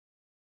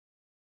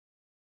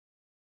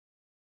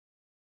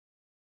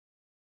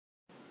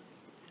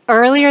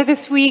Earlier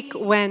this week,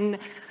 when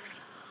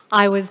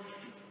I was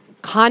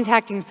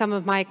contacting some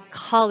of my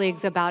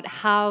colleagues about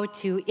how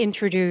to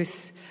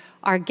introduce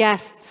our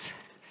guests,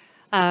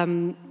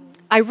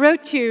 I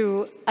wrote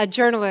to a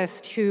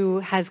journalist who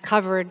has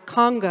covered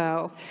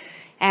Congo,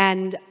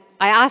 and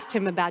I asked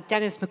him about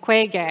Denis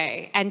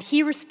Mukwege, and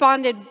he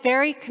responded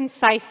very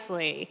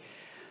concisely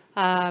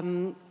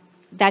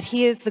that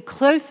he is the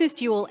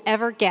closest you will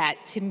ever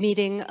get to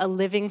meeting a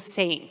living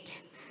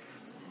saint.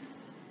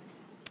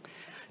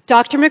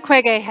 Dr.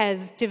 Mukwege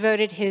has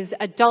devoted his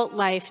adult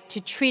life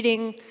to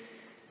treating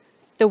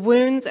the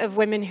wounds of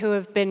women who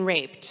have been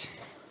raped.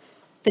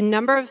 The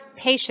number of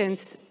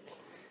patients,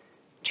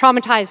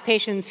 traumatized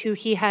patients who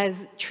he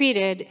has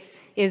treated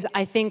is,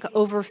 I think,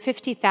 over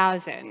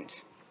 50,000.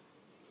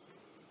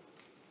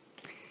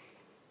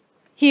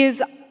 He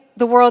is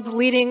the world's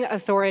leading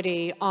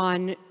authority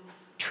on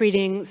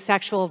treating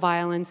sexual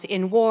violence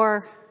in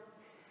war,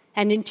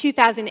 and in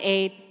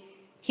 2008,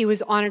 he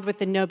was honored with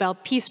the Nobel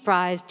Peace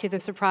Prize to the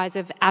surprise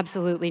of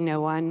absolutely no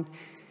one.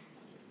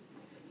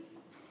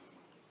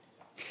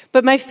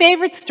 But my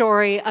favorite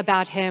story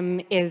about him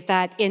is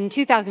that in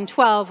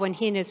 2012, when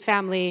he and his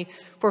family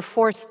were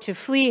forced to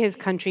flee his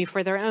country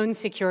for their own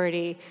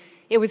security,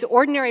 it was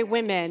ordinary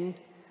women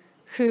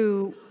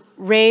who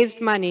raised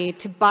money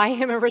to buy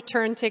him a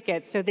return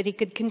ticket so that he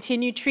could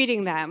continue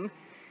treating them,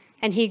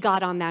 and he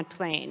got on that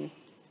plane.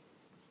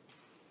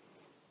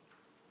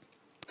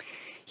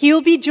 He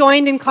will be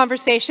joined in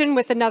conversation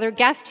with another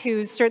guest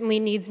who certainly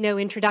needs no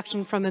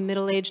introduction from a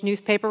middle-aged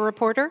newspaper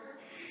reporter.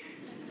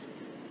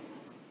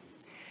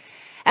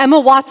 Emma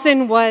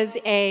Watson was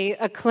an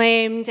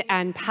acclaimed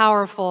and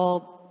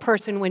powerful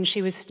person when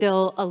she was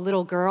still a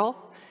little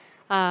girl.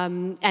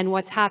 And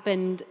what's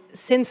happened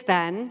since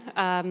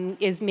then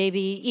is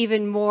maybe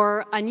even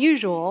more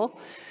unusual,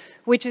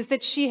 which is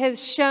that she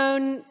has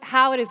shown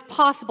how it is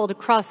possible to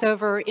cross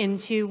over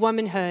into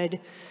womanhood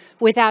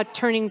without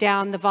turning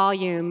down the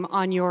volume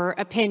on your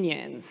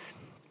opinions,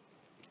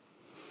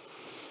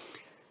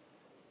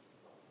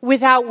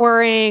 without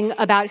worrying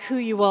about who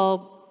you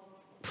will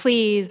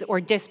please or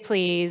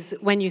displease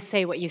when you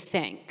say what you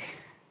think.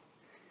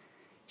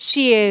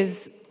 She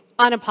is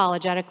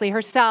unapologetically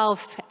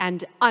herself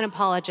and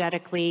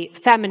unapologetically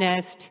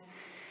feminist,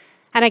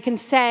 and I can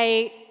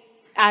say,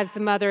 as the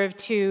mother of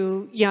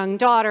two young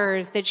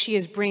daughters, that she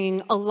is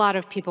bringing a lot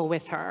of people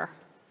with her.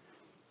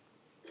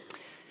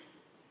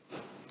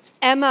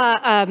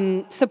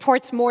 Emma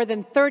supports more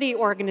than 30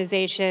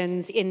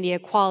 organizations in the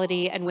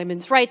equality and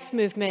women's rights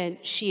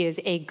movement. She is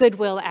a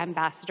goodwill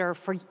ambassador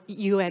for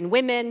UN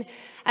Women,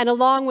 and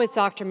along with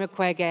Dr.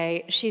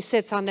 Mukwege, she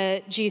sits on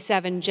the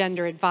G7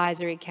 Gender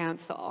Advisory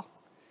Council.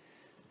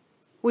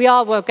 We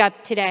all woke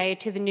up today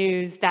to the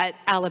news that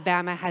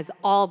Alabama has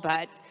all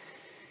but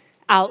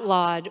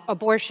outlawed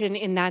abortion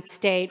in that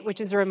state,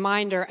 which is a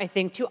reminder, I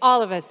think, to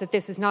all of us that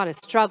this is not a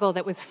struggle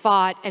that was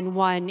fought and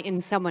won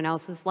in someone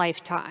else's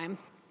lifetime.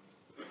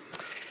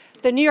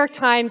 The New York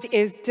Times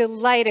is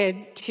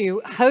delighted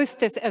to host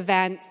this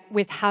event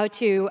with How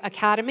To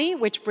Academy,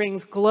 which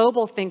brings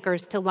global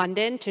thinkers to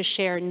London to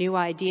share new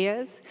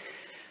ideas.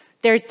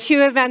 There are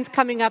two events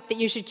coming up that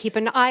you should keep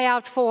an eye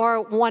out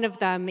for. One of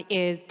them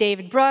is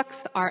David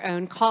Brooks, our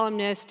own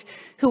columnist,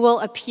 who will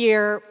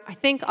appear, I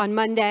think, on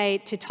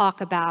Monday to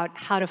talk about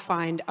how to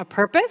find a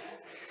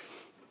purpose,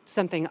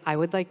 something I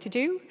would like to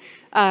do.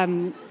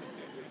 And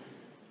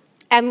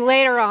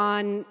later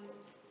on,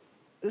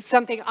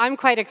 something I'm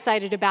quite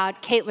excited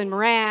about, Caitlin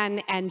Moran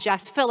and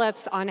Jess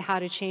Phillips on how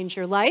to change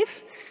your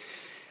life.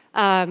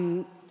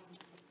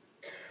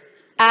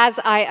 As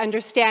I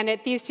understand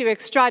it, these two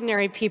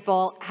extraordinary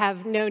people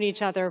have known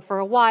each other for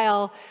a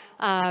while,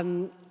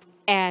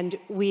 and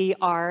we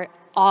are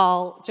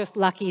all just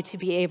lucky to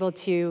be able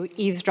to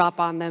eavesdrop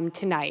on them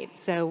tonight.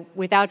 So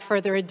without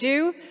further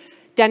ado,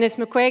 Denis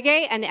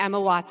Mukwege and Emma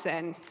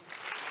Watson.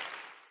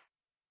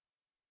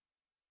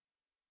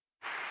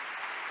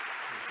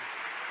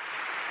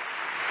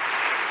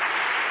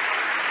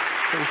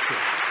 Thank you.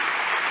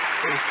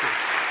 Thank you.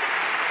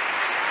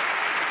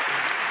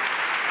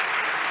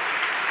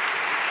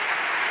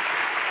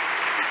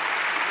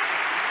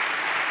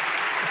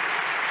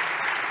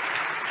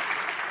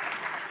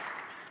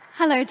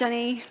 Hello,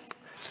 Denny.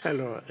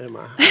 Hello,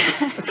 Emma.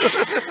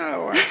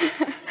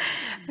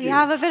 We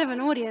have a bit of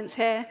an audience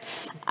here.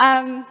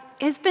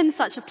 It's been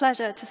such a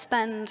pleasure to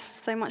spend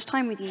so much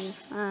time with you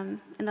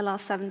in the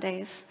last 7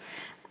 days.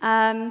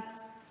 I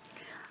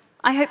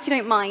hope you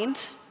don't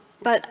mind,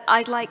 but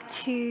I'd like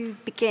to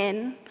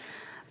begin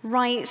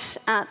right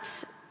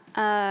at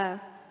the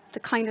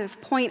kind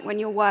of point when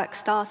your work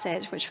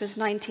started, which was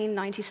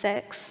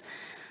 1996,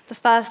 the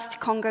first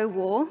Congo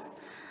War.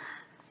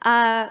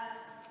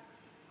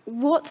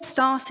 What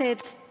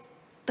started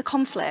the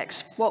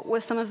conflict? What were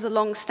some of the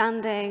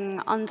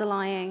long-standing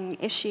underlying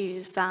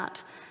issues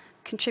that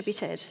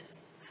contributed?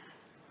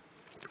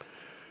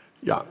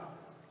 Yeah.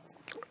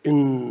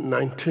 In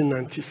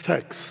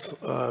 1996,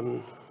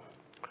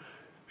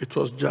 it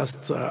was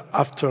just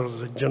after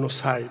the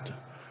genocide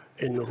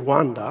in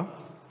Rwanda,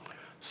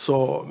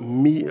 So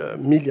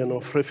millions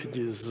of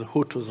refugees,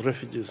 Hutus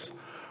refugees,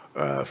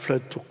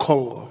 fled to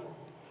Congo.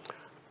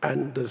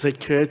 And they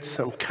created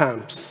some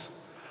camps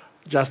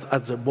just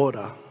at the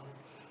border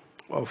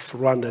of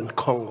Rwanda and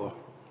Congo.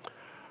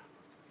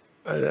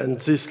 And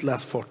this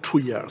lasts for 2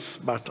 years.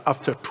 But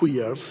after 2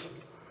 years,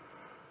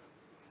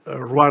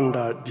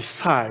 Rwanda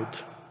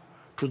decided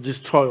to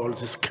destroy all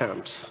these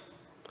camps.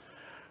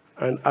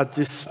 And at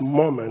this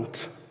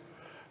moment,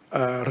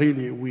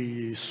 really,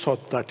 we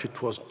thought that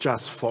it was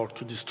just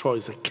to destroy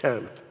the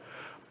camp.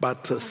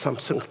 But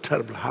something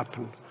terrible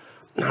happened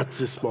at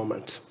this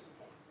moment.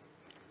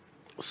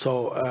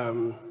 So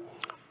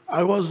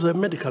I was a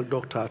medical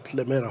doctor at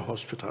Lemera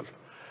Hospital,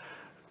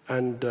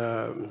 and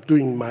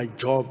doing my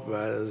job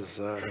as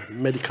a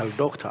medical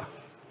doctor.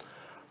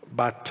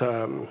 But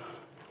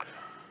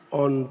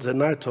on the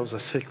night of the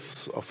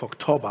 6th of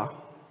October,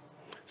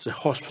 the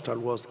hospital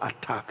was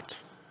attacked,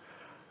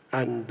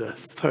 and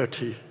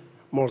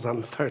more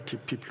than 30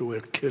 people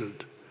were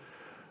killed,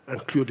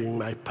 including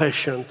my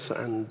patients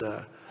and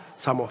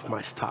some of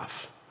my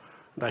staff.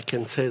 And I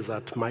can say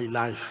that my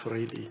life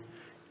really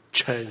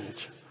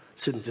changed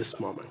since this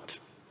moment.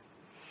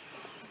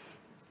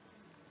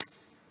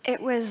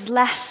 It was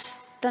less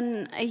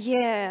than a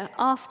year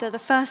after the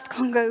first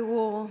Congo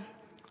War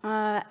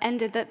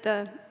ended that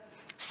the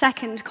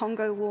second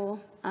Congo War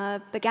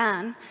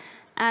began,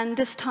 and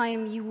this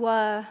time you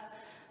were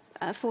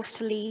forced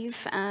to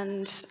leave,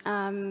 and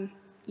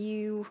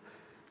you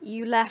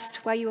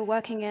left where you were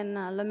working in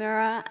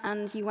Lemera,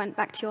 and you went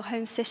back to your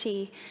home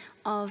city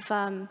of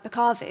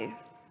Bukavu.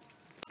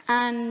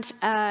 And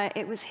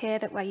it was here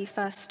where you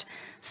first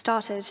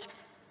started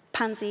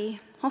Panzi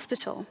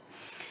Hospital.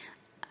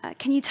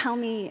 Can you tell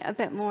me a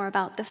bit more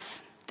about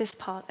this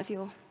part of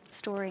your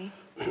story?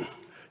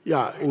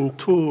 Yeah, in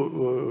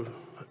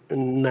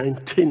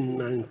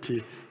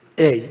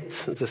 1998,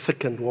 the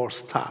Second War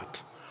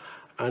started.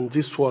 And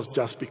this was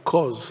just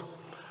because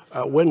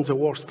when the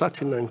war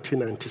started in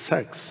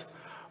 1996,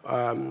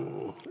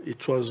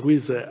 it was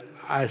with the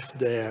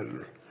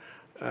AFDL.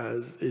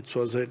 It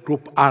was a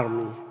group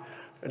army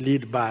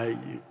led by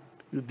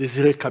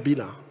Desire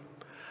Kabila,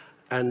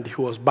 and he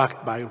was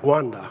backed by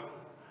Rwanda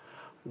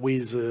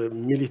with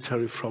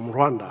military from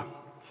Rwanda.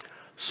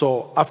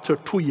 So after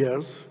 2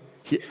 years,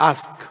 he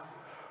asked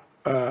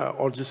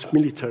all these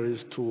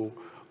militaries to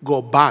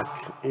go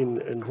back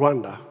in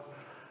Rwanda.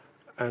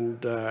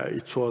 And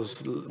it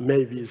was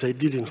maybe they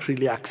didn't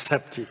really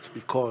accept it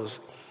because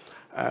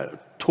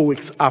 2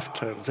 weeks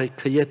after, they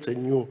created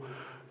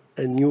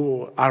a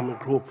new army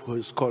group who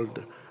is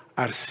called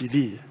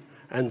RCD,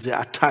 and they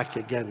attack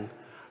again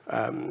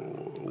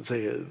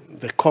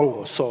the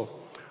Congo. So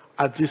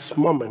at this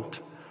moment,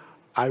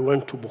 I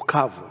went to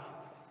Bukavu.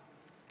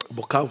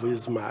 Bukavu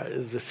is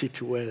the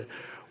city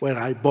where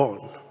I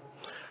born.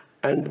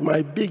 And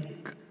my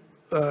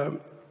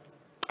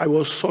I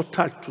was so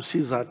touched to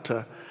see that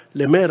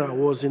Lemera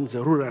was in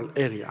the rural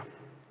area.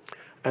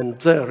 And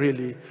there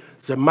really,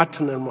 the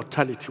maternal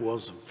mortality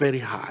was very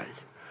high.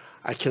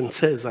 I can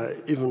say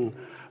that even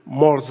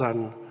more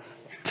than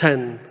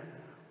 10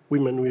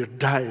 women were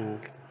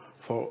dying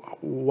for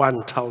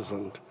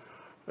 1,000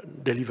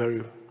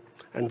 delivery,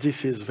 and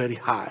this is very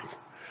high.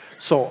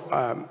 So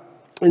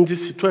in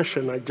this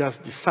situation, I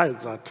just decided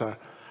that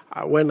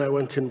when I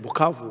went in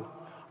Bukavu,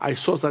 I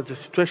saw that the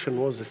situation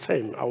was the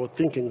same. I was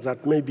thinking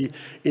that maybe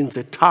in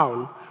the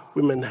town,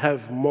 women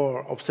have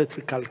more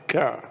obstetrical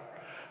care,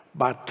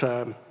 but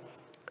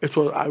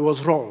I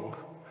was wrong.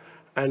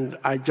 And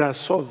I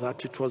just saw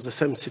that it was the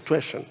same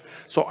situation.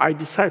 So I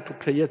decided to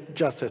create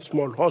just a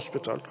small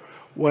hospital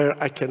where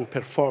I can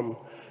perform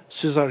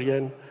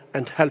cesarean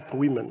and help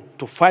women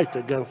to fight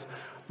against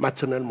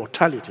maternal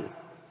mortality.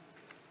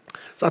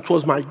 That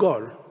was my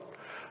goal.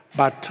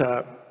 But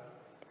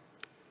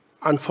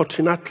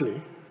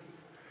unfortunately,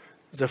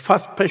 the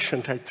first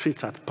patient I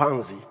treated at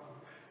Panzi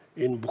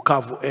in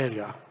Bukavu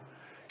area,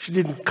 she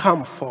didn't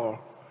come for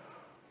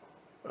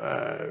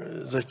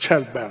the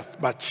childbirth,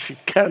 but she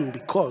came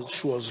because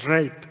she was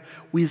raped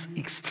with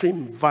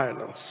extreme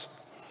violence.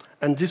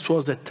 And this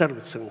was the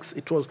terrible thing.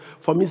 It was,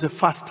 for me, the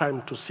first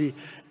time to see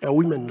a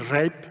woman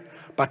raped,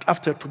 but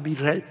after to be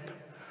raped,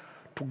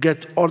 to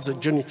get all the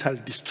genital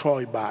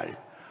destroyed by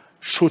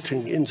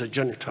shooting in the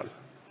genital.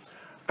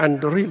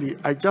 And really,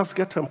 I just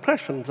get the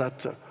impression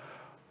that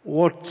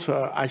what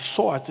I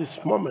saw at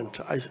this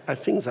moment, I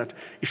think that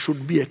it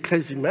should be a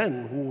crazy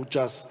man who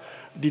just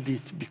did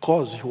it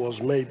because he was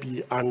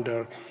maybe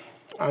under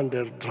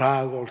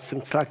drug or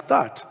things like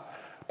that.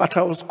 But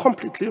I was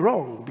completely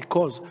wrong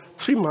because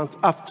 3 months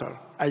after,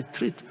 I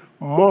treat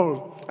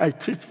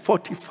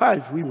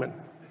 45 women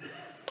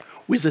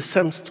with the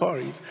same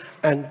stories,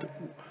 and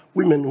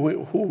women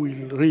who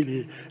will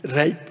really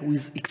rape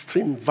with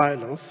extreme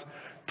violence,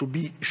 to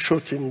be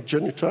shot in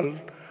genital,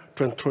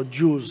 to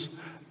introduce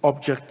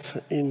objects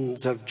in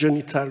their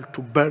genital,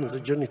 to burn the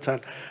genital.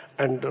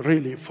 And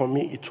really, for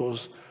me, it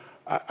was,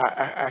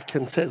 I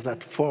can say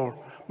that for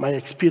my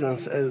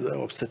experience as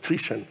an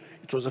obstetrician,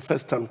 it was the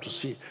first time to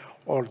see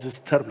all these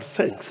terrible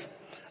things.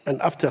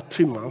 And after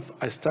 3 months,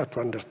 I start to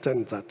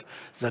understand that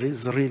there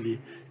is really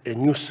a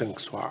new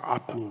things were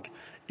happening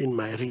in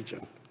my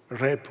region.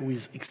 Rape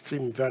with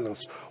extreme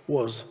violence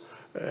was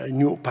a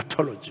new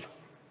pathology.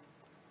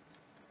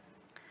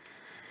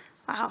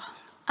 Wow.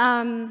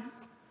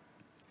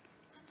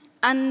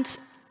 And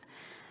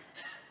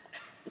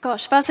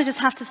gosh, first I just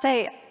have to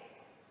say,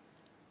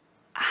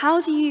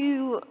 how do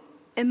you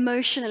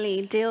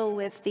emotionally deal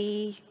with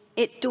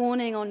it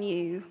dawning on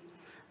you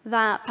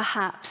that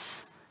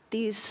perhaps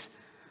these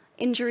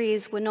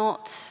injuries were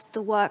not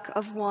the work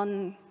of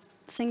one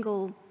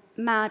single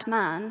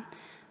madman,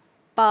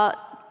 but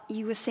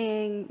you were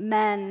seeing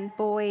men,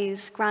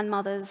 boys,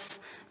 grandmothers,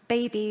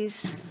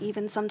 babies,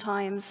 even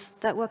sometimes,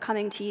 that were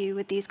coming to you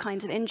with these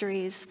kinds of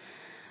injuries?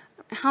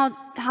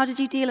 How did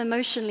you deal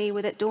emotionally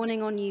with it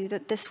dawning on you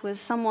that this was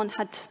someone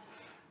had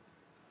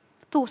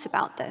thought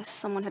about this,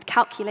 someone had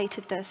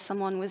calculated this,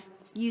 someone was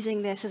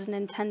using this as an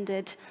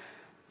intended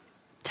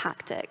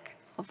tactic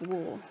of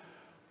war?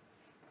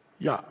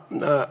 Yeah,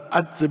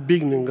 at the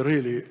beginning,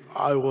 really,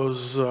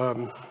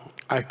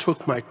 I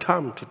took my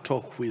time to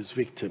talk with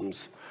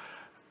victims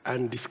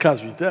and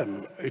discuss with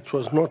them. It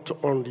was not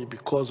only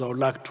because I would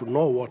like to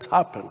know what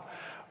happened,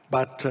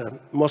 but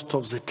most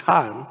of the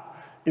time,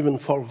 even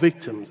for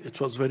victims,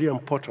 it was very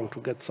important to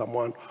get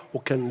someone who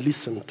can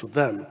listen to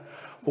them,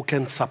 who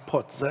can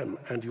support them,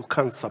 and you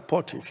can't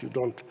support if you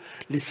don't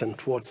listen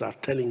to what they're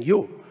telling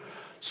you.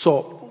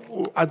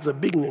 So at the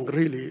beginning,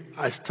 really,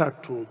 I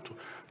start to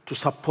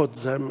support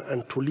them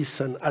and to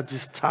listen at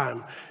this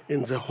time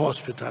in the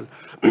hospital.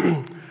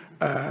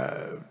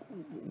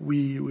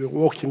 We were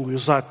working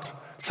with that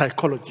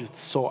psychologist,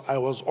 so I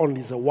was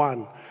only the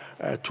one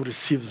to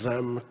receive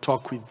them,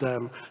 talk with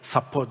them,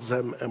 support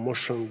them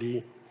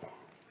emotionally.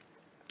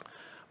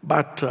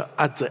 But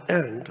at the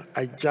end,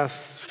 I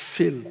just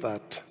feel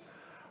that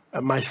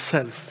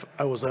myself,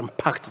 I was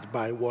impacted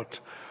by what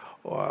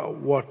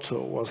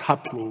was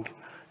happening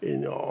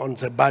on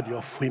the body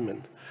of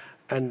women.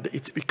 And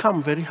it's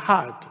become very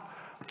hard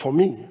for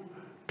me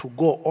to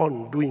go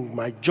on doing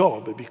my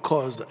job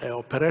because an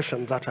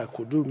operation that I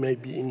could do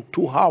maybe in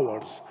 2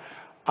 hours,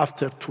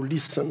 after to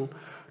listen,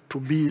 to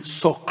be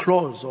so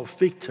close of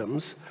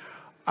victims,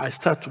 I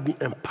start to be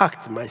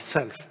impacted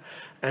myself.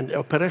 And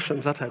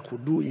operations that I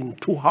could do in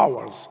 2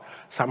 hours,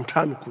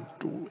 sometimes could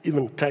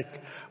even take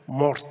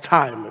more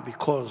time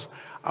because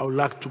I would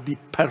like to be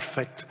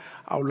perfect.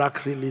 I would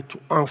like really to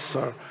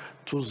answer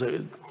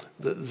to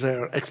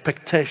their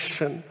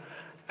expectation.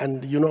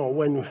 And you know,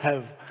 when you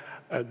have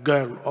a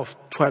girl of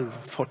 12,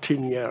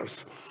 14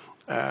 years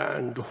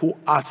and who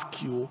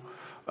asks you,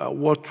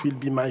 what will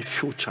be my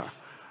future?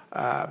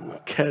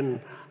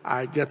 Can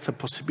I get the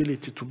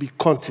possibility to be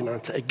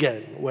continent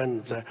again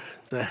when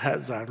the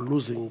heads are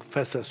losing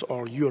feces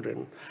or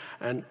urine?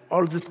 And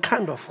all this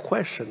kind of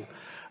question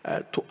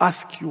to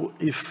ask you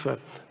if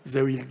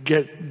they will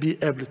be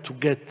able to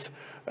get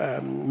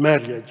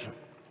marriage.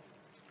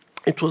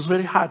 It was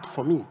very hard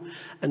for me.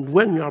 And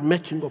when you are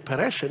making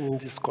operation in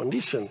this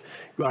condition,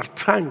 you are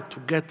trying to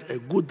get a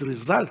good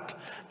result,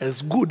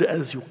 as good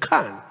as you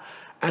can.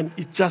 And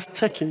it's just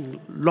taking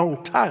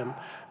long time.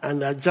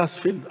 And I just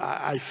feel,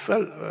 I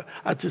felt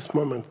at this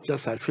moment,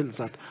 I feel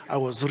that I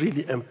was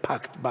really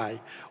impacted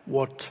by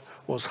what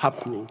was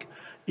happening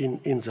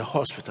in the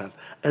hospital.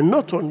 And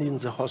not only in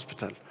the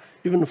hospital,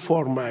 even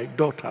for my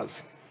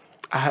daughters.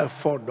 I have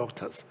 4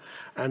 daughters.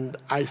 And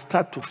I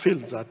start to feel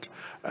that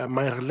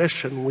my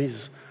relation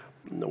with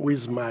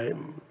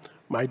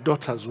my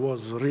daughters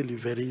was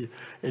really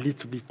a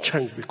little bit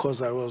changed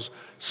because I was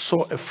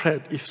so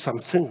afraid if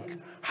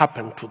something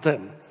happened to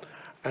them.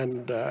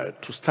 And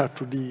to start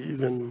to be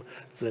even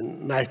the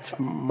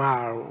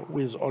nightmare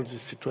with all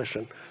this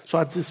situation. So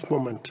at this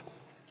moment,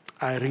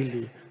 I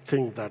really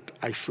think that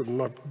I should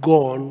not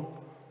go on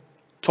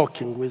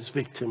talking with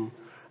victims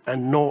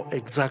and know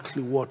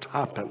exactly what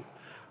happened.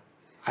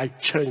 I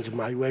changed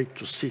my way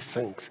to see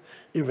things.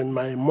 Even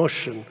my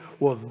emotion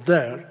was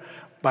there,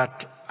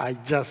 but I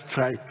just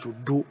tried to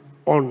do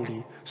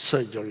only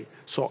surgery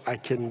so I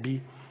can be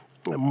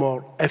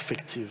more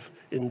effective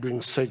in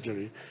doing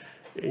surgery,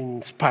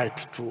 in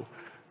spite to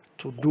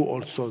do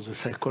also the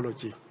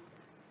psychology.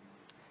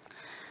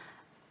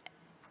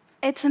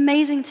 It's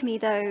amazing to me,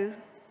 though,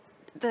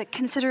 that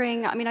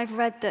considering, I mean, I've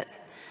read that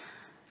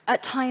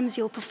at times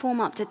you'll perform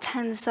up to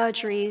 10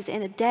 surgeries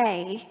in a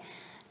day,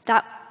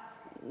 that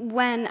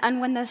when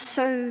there's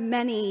so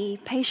many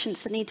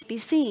patients that need to be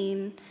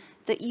seen,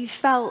 that you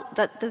felt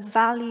that the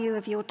value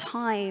of your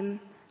time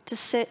to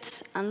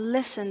sit and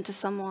listen to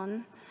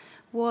someone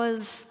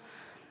was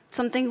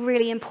something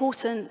really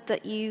important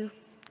that you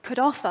could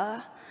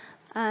offer.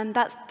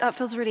 That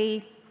feels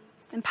really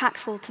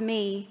impactful to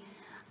me.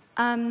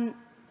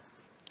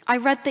 I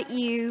read that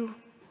you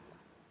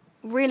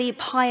really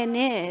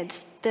pioneered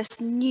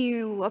this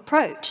new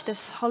approach,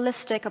 this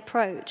holistic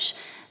approach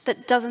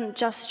that doesn't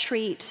just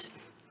treat,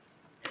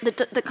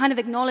 that kind of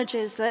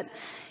acknowledges that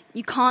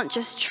you can't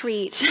just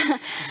treat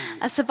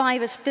a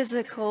survivor's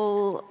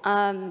physical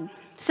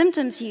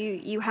symptoms.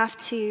 You have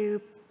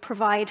to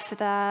provide for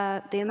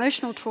the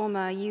emotional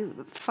trauma,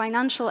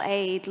 financial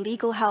aid,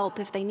 legal help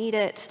if they need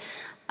it.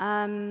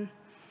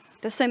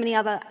 There's so many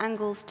other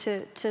angles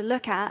to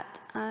look at.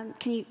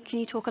 Can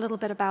you talk a little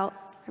bit about,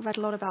 I read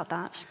a lot about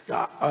that.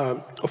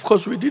 Of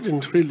course, we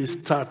didn't really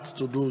start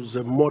to do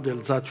the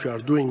models that we are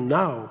doing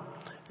now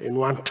in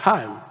one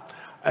time.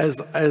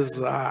 As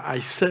I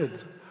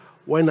said,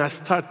 when I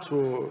start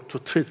to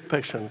treat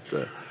patients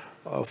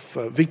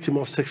victims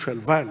of sexual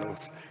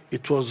violence,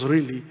 it was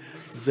really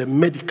the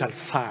medical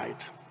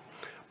side.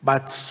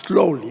 But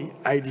slowly,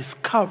 I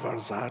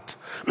discovered that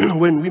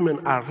when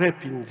women are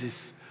raped in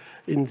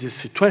this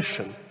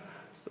situation,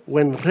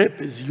 when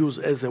rape is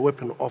used as a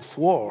weapon of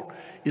war,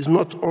 is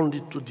not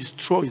only to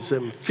destroy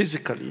them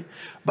physically,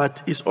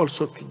 but is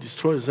also to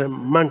destroy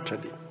them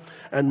mentally.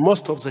 And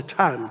most of the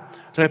time,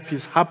 rape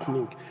is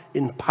happening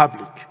in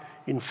public,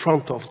 in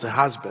front of the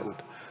husband,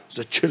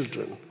 the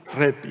children,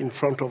 rape in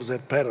front of their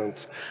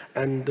parents,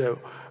 and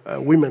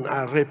women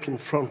are raped in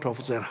front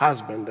of their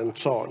husband, and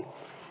so on.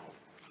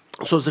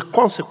 So the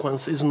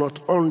consequence is not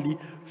only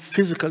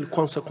physical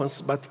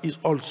consequence, but is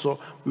also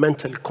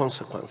mental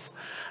consequence.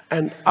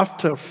 And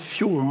after a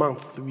few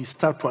months, we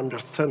start to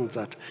understand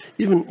that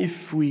even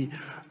if we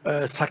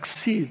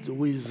succeed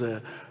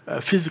with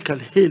physical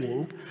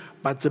healing,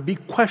 but the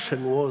big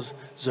question was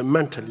the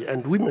mentally,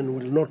 and women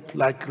will not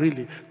like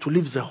really to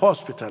leave the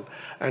hospital,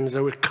 and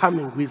they were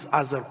coming with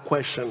other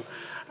questions.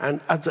 And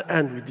at the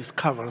end, we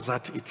discovered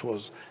that it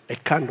was a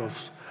kind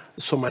of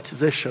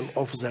somatization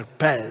of their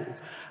pain,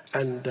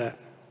 and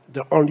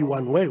the only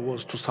one way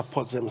was to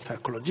support them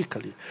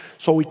psychologically.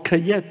 So we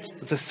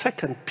create the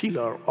second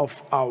pillar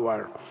of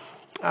our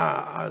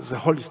the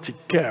holistic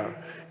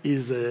care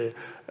is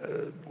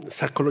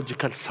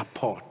psychological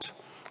support.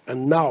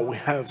 And now we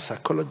have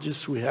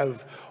psychologists, we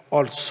have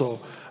also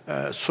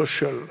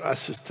social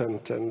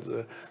assistant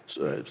and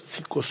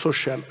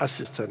psychosocial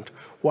assistant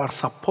who are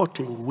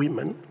supporting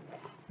women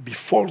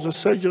before the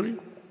surgery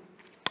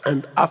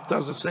and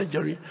after the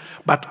surgery,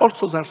 but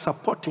also they're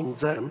supporting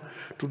them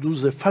to do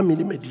the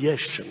family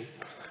mediation,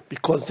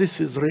 because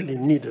this is really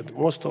needed.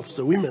 Most of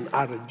the women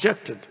are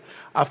rejected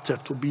after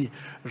to be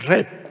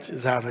raped.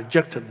 They are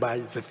rejected by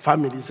the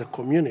family, the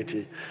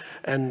community.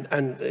 And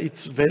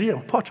it's very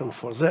important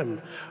for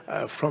them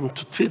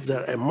to treat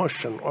their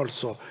emotion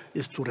also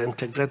is to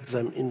reintegrate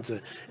them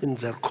in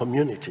their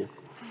community.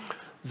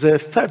 The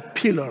third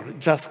pillar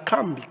just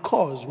comes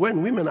because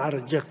when women are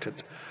rejected,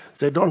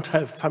 they don't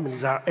have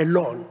families, they are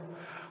alone.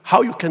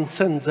 How you can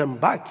send them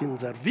back in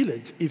their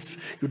village if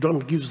you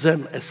don't give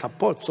them a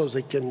support so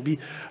they can be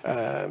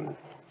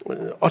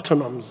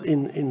autonomous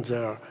in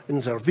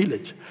their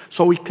village.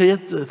 So we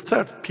create the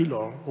third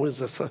pillar with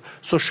the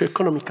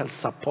socio-economical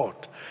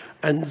support.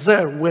 And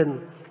there,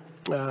 when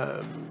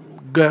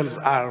girls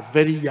are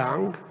very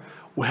young,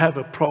 we have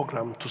a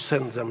program to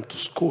send them to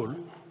school.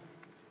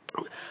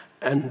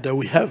 And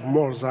we have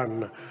more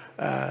than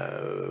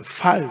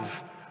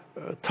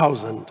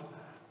 5,000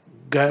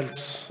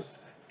 girls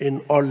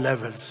in all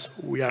levels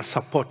we are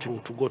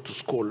supporting to go to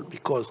school,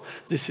 because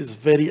this is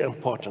very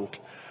important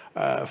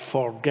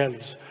for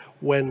girls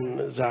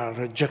when they are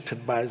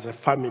rejected by the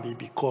family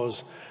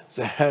because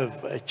they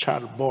have a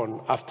child born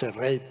after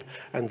rape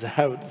and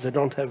they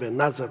don't have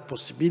another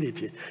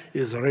possibility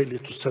is really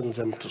to send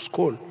them to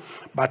school.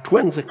 But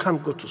when they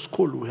can't go to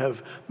school, we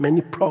have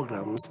many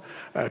programs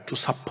to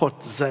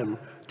support them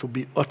to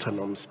be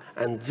autonomous,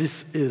 and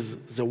this is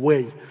the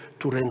way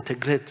to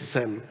reintegrate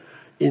them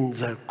in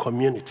their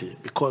community,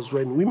 because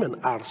when women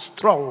are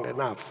strong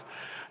enough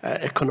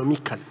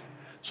economically,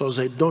 so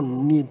they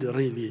don't need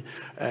really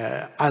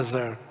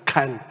other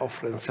kind of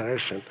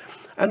reinsertion.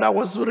 And I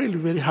was really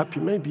very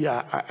happy. Maybe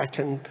I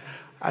can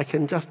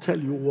just tell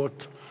you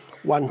what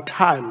one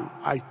time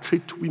I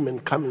treat women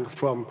coming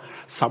from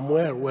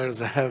somewhere where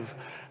they have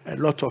a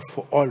lot of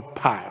oil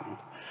palm.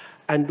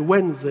 And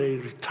when they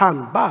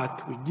return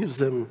back, we give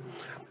them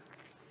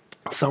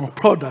some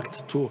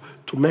product to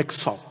make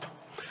soap.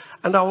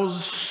 And I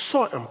was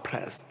so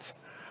impressed.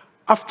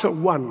 After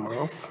 1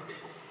 month,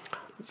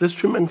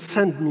 these women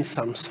sent me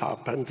some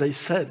soap, and they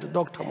said,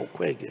 Dr.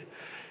 Muckwege,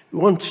 we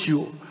want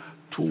you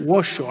to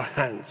wash your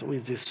hands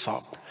with this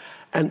soap.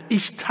 And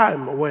each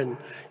time when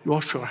you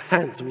wash your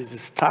hands with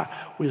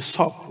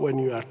soap when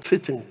you are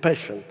treating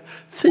patients,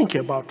 think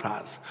about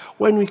us.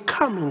 When we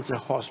come in the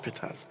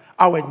hospital,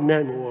 our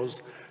name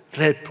was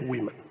rape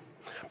women.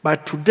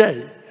 But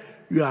today,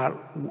 you are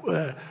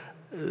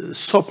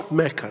soap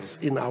makers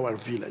in our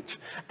village.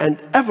 And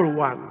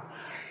everyone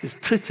is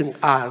treating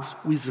us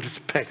with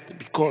respect,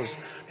 because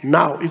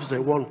now if they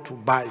want to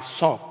buy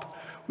soap,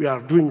 we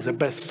are doing the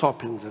best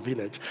soap in the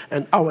village.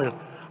 And our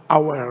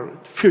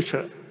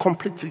future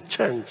completely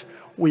changed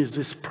with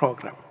this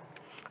program.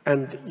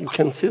 And you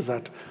can see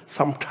that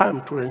some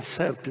time to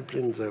reinsert people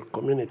in the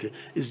community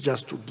is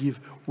just to give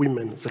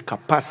women the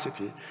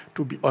capacity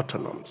to be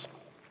autonomous.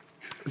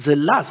 The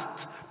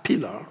last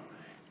pillar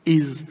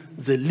is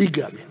the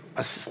legal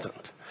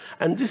assistant.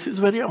 And this is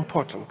very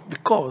important,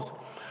 because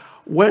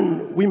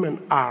when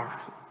women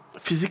are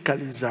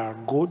physically they are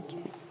good,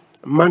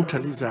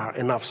 Mentally, they are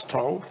enough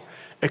strong.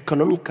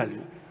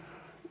 Economically,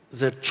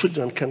 their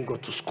children can go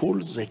to school,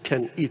 they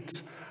can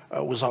eat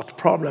without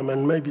problem,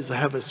 and maybe they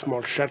have a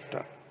small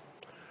shelter.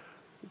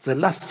 The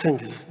last thing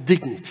is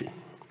dignity.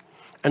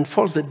 And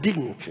for the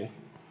dignity,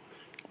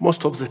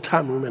 most of the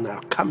time women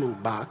are coming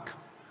back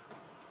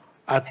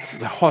at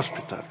the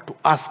hospital to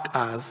ask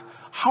us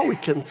how we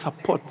can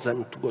support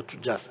them to go to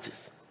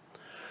justice.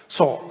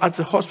 So at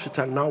the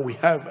hospital now we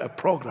have a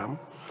program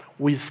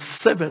with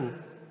 7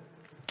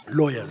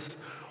 lawyers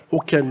who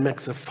can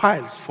make the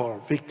files for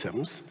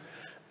victims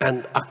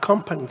and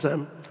accompany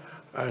them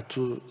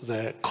to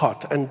the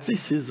court. And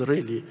this is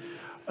really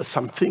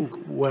something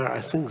where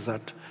I think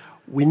that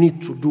we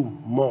need to do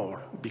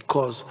more,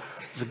 because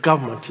the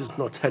government is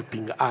not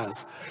helping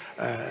us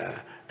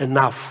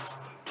enough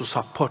to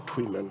support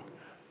women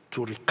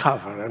to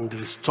recover and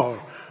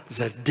restore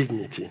their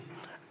dignity.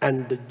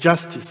 And the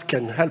justice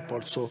can help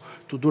also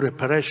to do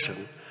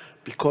reparation,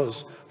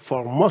 because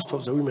for most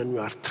of the women we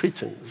are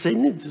treating, they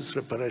need this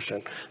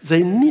reparation.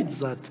 They need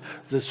that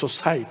the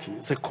society,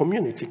 the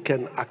community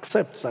can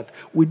accept that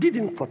we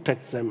didn't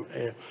protect them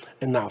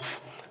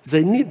enough.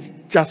 They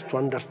need just to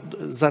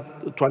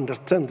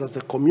understand that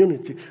the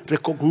community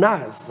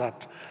recognize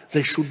that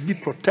they should be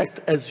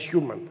protected as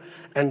human,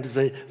 and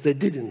they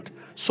didn't.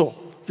 So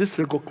this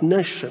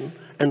recognition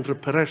and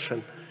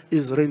reparation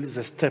is really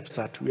the steps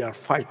that we are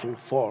fighting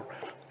for,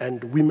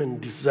 and women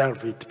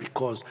deserve it,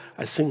 because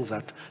I think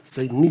that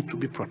they need to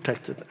be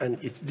protected,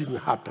 and it didn't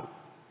happen.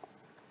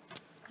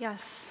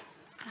 Yes.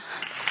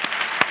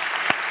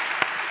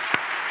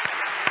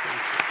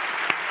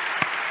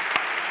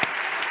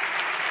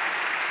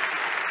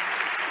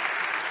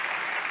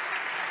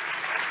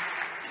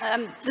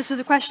 This was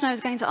a question I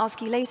was going to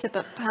ask you later,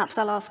 but perhaps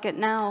I'll ask it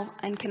now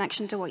in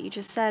connection to what you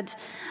just said.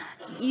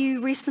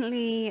 You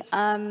recently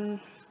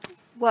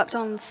worked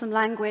on some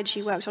language.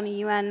 You worked on a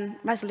UN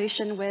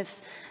resolution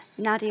with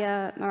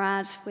Nadia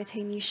Murad, with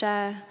whom you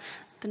share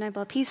the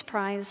Nobel Peace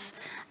Prize.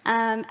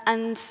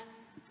 And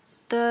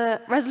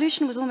the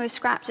resolution was almost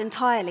scrapped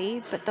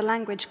entirely, but the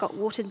language got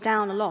watered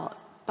down a lot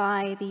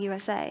by the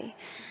USA.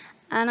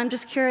 And I'm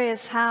just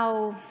curious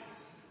how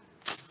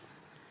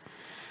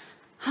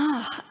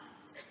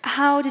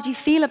did you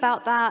feel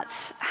about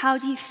that? How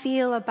do you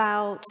feel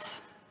about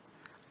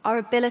our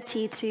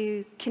ability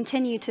to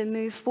continue to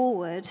move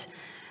forward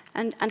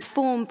and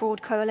form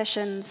broad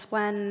coalitions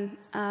when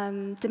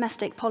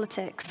domestic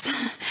politics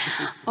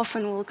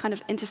often will kind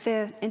of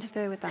interfere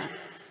with that?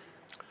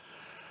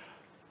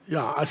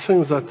 Yeah, I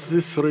think that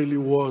this really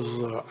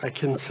was, I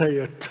can say,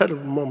 a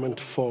terrible moment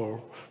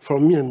for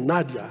me and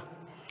Nadia,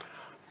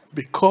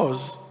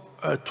 because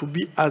to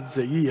be at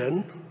the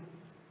UN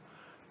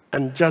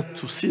and just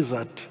to see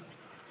that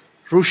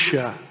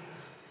Russia,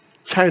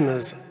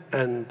 China,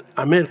 and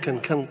America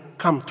can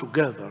come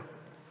together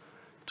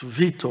to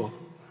veto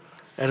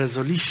a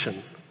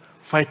resolution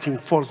fighting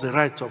for the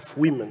rights of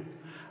women,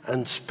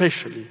 and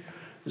especially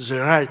the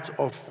right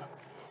of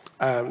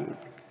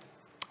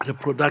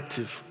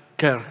reproductive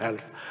care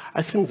health.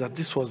 I think that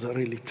this was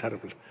really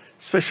terrible,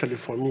 especially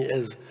for me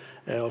as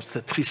an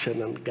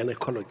obstetrician and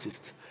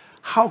gynecologist.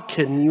 How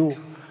can you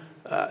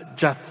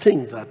just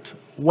think that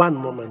one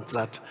moment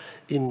that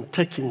in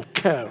taking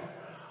care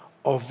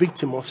of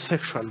victims of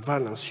sexual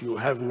violence, you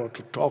have not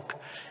to talk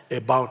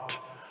about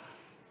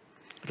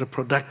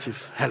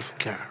reproductive health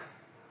care?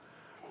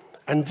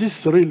 And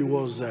this really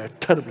was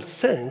terrible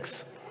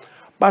things,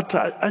 but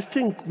I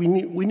think we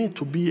need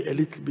to be a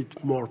little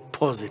bit more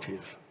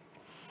positive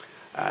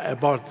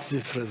about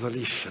this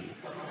resolution.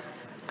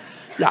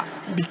 Yeah,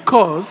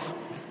 because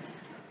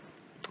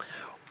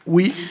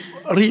we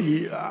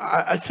really,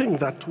 I think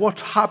that what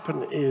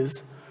happened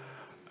is,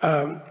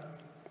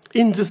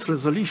 in this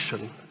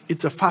resolution,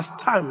 it's the first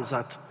time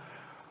that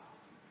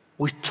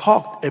we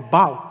talked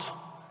about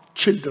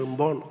children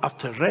born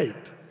after rape.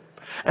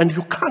 And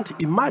you can't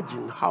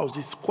imagine how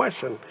this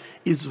question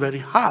is very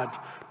hard,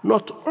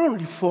 not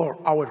only for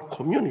our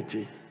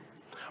community,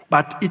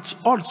 but it's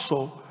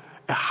also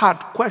a hard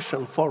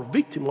question for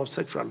victims of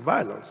sexual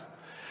violence.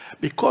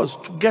 Because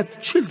to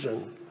get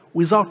children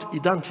without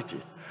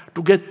identity,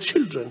 to get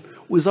children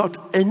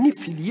without any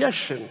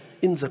filiation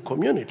in the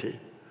community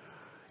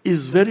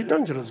is very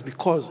dangerous,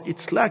 because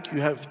it's like you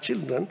have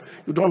children,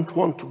 you don't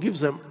want to give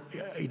them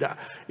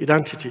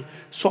identity.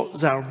 So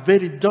they are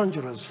very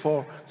dangerous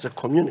for the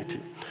community.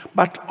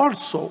 But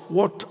also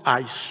what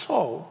I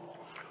saw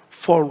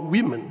for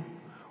women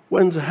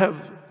when they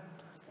have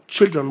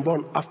children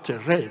born after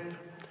rape,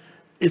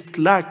 it's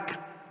like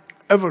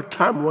every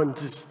time when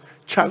this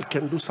child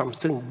can do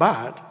something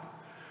bad,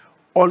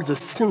 all the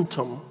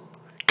symptoms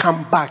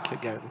come back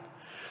again.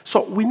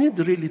 So we need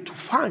really to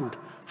find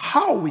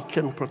how we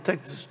can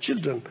protect these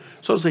children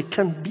so they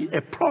can be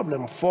a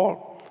problem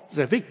for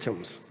the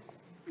victims.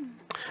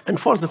 And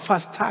for the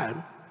first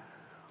time,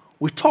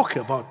 we talk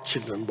about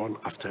children born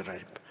after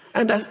rape.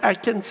 And I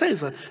can say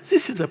that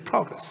this is a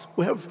progress.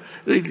 We have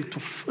really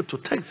to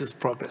take this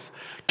progress.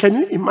 Can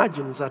you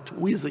imagine that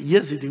with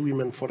Yazidi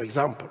women, for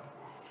example,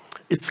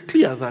 it's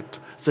clear that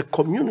the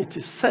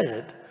community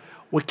said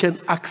We can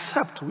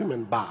accept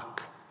women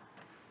back,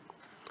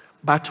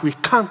 but we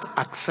can't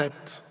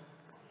accept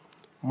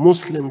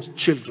Muslim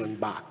children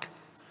back.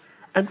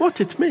 And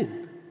what it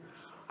means,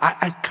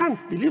 I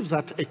can't believe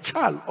that a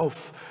child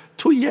of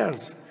 2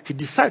 years, he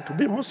decided to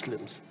be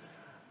Muslims.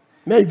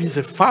 Maybe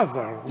the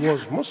father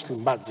was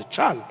Muslim, but the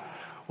child,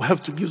 we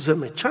have to give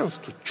them a chance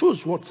to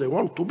choose what they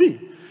want to be.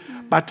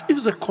 But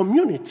if the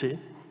community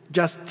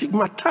just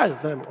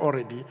stigmatize them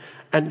already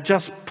and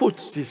just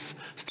puts this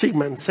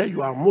stigma and say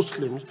you are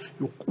Muslims,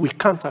 we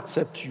can't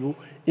accept you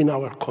in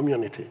our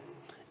community,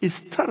 it's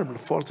terrible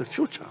for the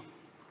future.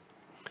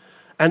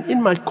 And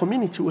in my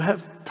community, we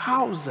have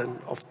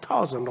thousands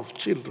of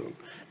children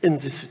in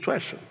this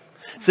situation.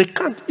 They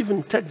can't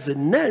even take the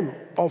name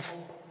of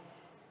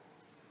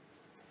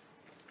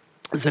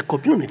the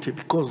community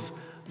because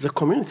the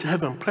community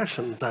have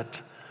impression that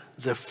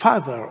the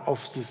father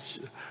of these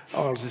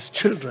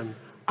children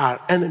are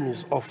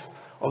enemies of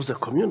the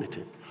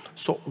community.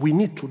 So we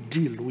need to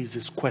deal with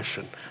this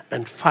question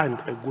and find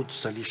a good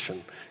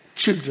solution.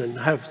 Children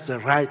have the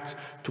right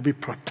to be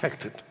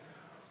protected,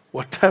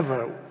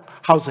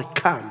 how they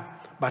can,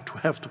 but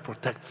we have to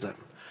protect them.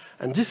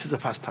 And this is the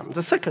first time.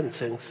 The second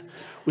thing,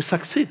 we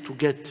succeed to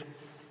get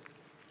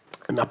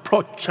an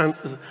approach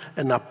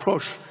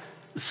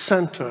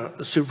center,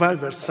 a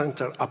survivor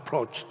center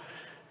approach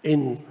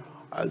in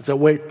the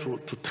way to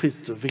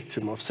treat the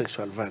victim of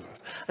sexual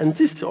violence. And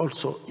this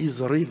also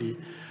is really,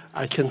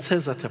 I can say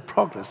that a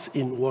progress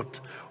in what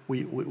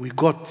we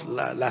got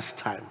last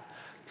time.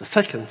 The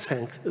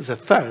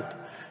third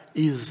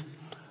is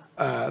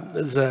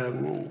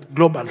the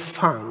Global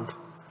Fund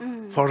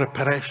for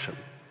Reparation.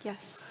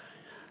 Yes.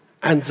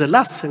 And the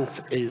last thing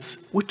is,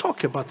 we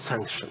talk about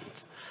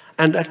sanctions.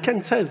 And I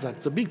can say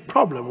that the big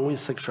problem with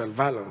sexual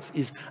violence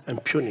is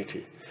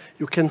impunity.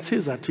 You can see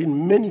that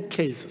in many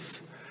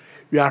cases,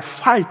 we are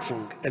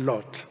fighting a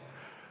lot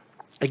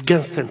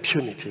against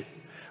impunity.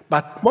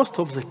 But most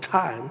of the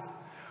time,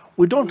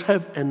 we don't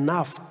have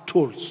enough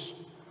tools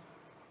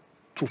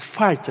to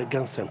fight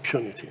against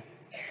impunity.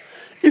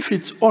 If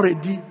it's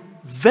already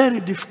very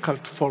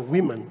difficult for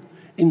women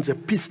in the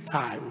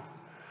peacetime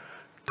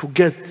to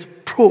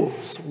get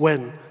proofs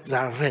when they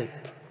are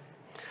raped,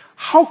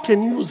 how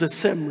can you use the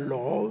same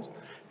laws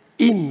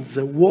in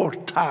the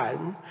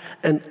wartime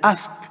and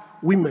ask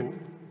women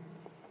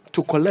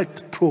to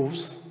collect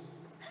proofs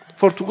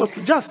to go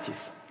to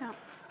justice? Yeah.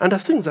 And I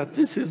think that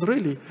this is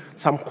really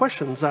some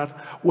questions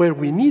where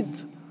we need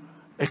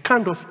a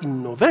kind of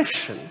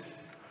innovation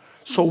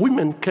so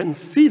women can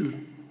feel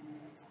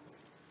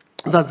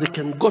that they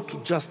can go to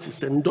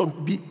justice and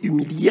don't be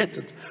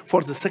humiliated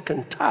for the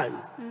second time.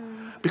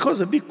 Because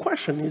the big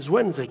question is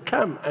when they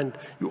come and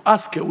you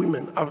ask a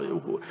woman,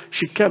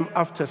 she came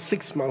after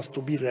 6 months to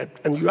be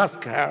raped, and you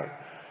ask her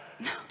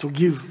to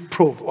give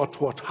proof of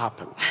what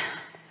happened.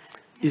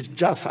 It's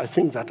just, I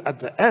think that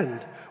at the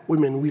end,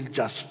 women will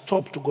just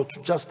stop to go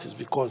to justice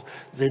because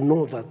they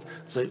know that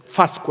the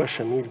first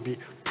question will be,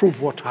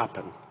 prove what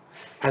happened.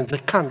 And they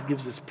can't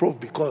give this proof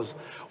because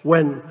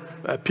when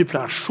people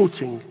are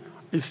shooting,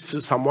 if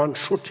someone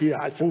shoots here,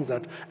 I think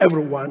that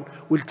everyone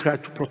will try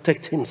to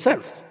protect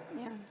himself.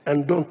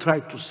 And don't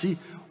try to see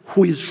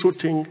who is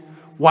shooting,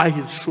 why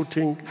he's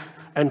shooting,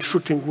 and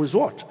shooting with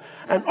what.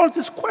 And all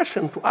this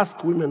question to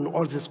ask women,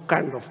 all this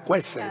kind of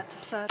question,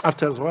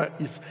 after all,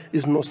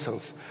 is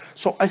nonsense.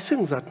 So I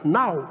think that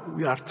now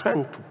we are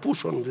trying to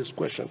push on this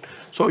question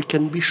so we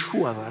can be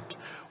sure that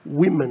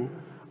women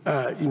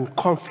in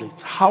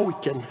conflict, how we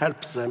can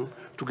help them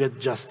to get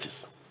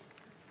justice.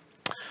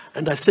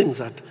 And I think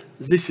that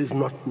this is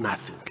not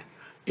nothing.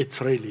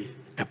 It's really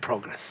a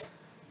progress.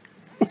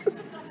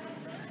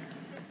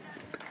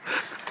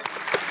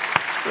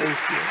 Thank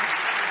you.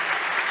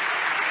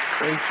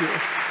 Thank you.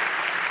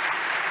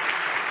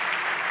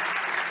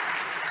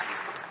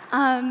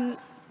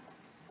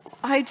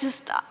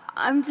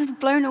 I'm just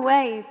blown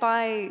away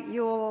by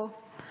your,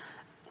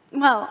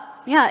 well,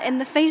 yeah, in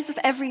the face of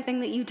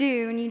everything that you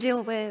do and you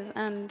deal with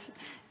and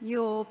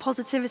your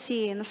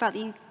positivity and the fact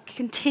that you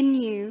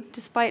continue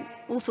despite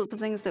all sorts of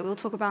things that we'll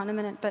talk about in a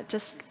minute, but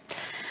just,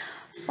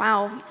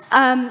 wow.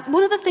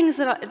 One of the things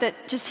that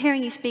just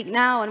hearing you speak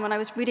now and when I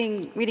was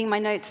reading my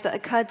notes that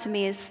occurred to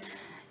me is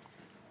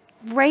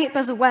rape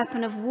as a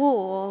weapon of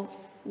war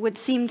would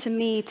seem to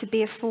me to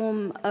be a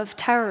form of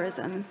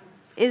terrorism.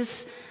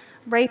 Is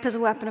rape as a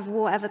weapon of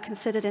war ever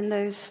considered in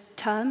those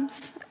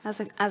terms as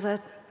a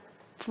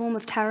form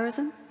of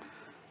terrorism?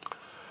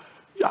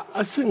 Yeah,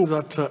 I think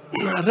that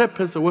rape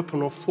as a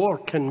weapon of war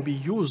can be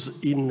used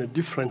in a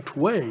different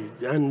way.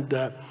 And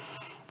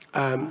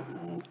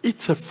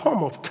it's a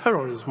form of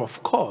terrorism,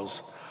 of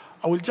course.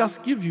 I will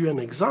just give you an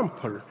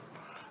example.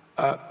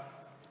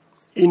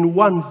 In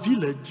one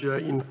village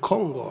in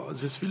Congo,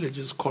 this village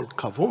is called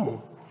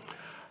Kavumu,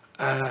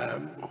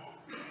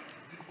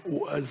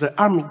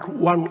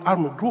 one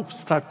army group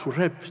started to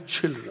rape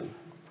children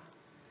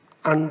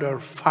under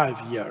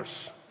 5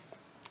 years.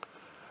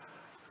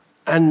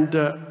 And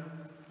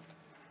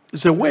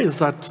the way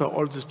that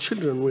all the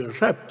children were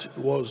raped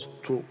was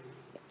to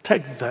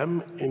take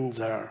them in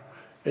their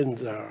in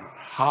their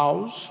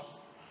house,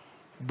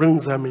 bring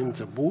them in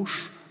the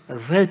bush,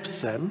 rape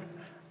them,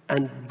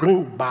 and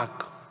bring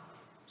back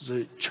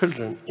the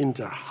children in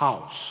their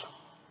house.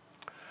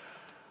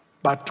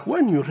 But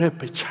when you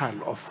rape a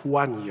child of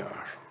 1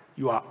 year,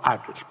 you are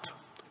adult.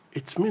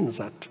 It means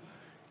that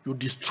you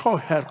destroy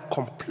her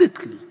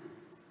completely.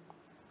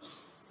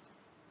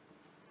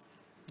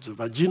 The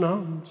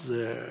vagina,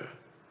 the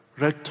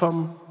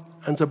rectum,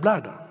 and the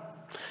bladder.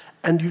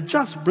 And you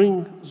just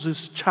bring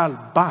this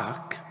child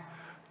back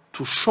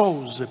to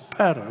show the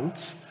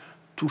parents,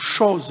 to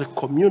show the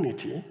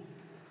community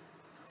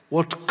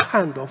what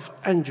kind of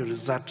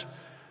injuries that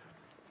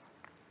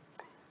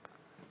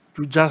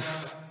you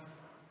just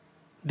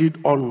did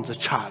on the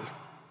child.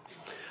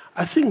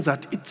 I think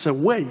that it's a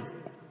way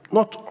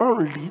not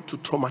only to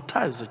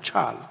traumatize the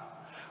child,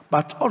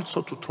 but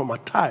also to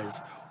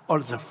traumatize all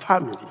the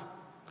family,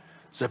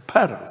 the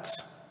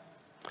parents.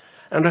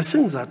 And I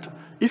think that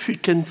if you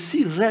can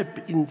see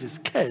rape in this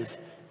case,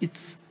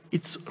 it's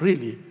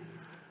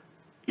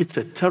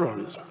a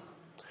terrorism.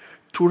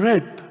 To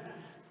rape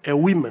a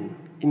woman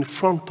in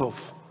front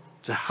of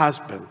the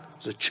husband,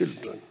 the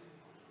children,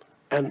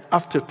 and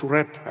after to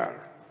rape her,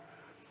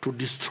 to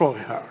destroy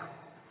her,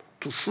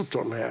 to shoot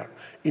on her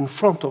in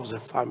front of the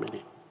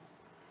family.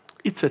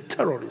 It's a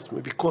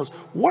terrorism, because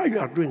why you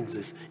are doing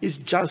this is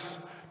just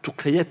to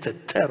create a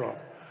terror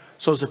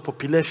so the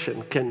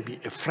population can be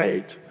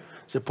afraid,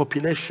 the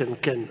population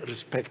can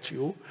respect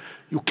you.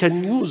 You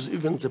can use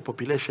even the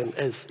population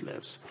as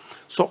slaves.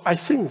 So I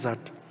think that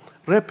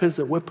rape as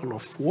a weapon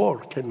of war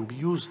can be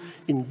used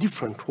in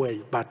different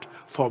ways, but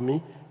for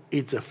me,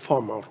 it's a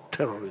form of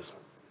terrorism.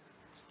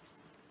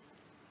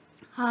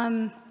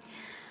 I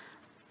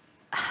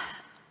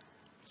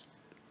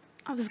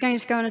was going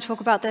to go on and talk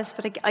about this,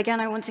 but again,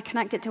 I want to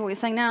connect it to what you're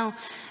saying now.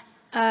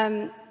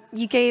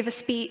 You gave a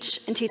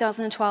speech in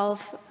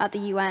 2012 at the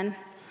UN,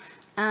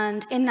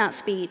 and in that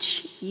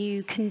speech,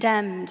 you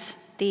condemned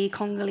the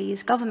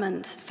Congolese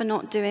government for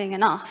not doing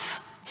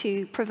enough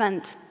to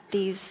prevent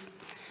these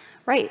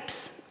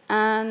rapes.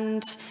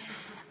 And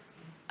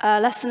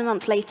less than a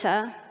month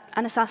later,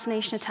 an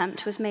assassination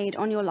attempt was made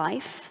on your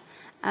life.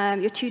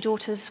 Your 2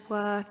 daughters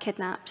were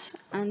kidnapped,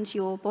 and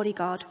your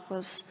bodyguard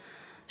was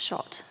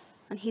shot,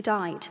 and he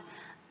died.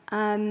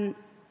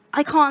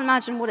 I can't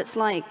imagine what it's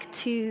like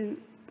to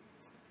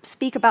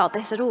speak about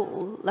this at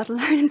all, let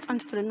alone in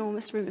front of an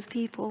enormous room of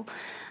people.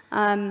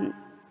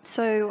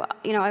 So,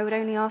 I would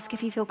only ask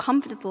if you feel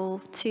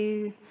comfortable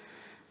to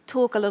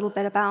talk a little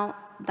bit about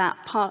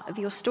that part of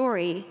your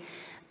story.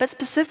 But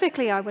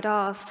specifically, I would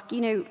ask,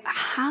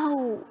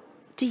 how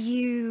do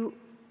you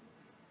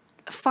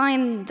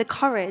find the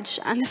courage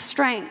and the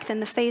strength in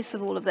the face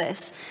of all of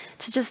this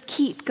to just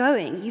keep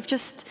going?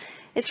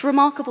 It's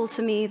remarkable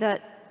to me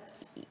that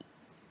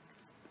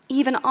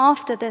even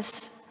after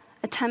this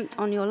attempt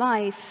on your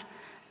life,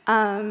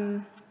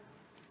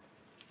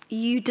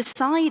 you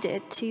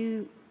decided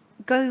to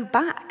go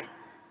back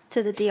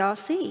to the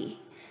DRC.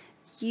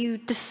 You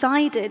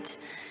decided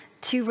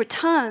to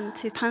return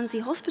to Panzi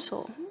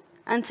Hospital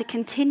and to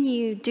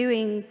continue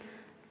doing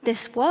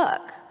this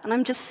work. And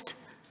I'm just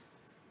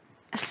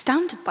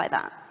astounded by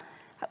that.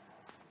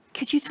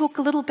 Could you talk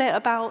a little bit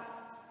about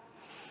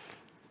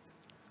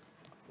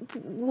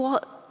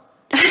what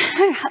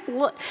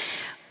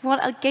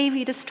gave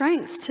you the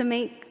strength to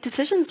make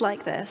decisions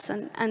like this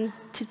and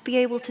to be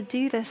able to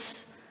do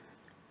this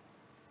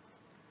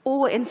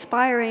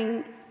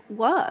awe-inspiring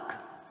work?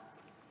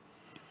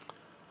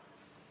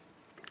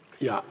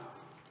 Yeah.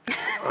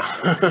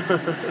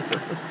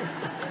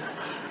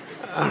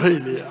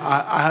 Really,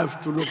 I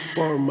have to look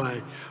for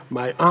my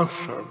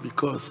answer,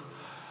 because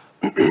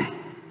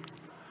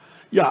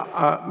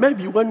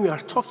maybe when we are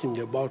talking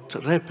about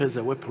rape as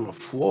a weapon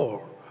of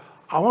war,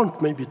 I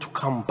want maybe to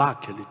come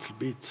back a little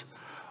bit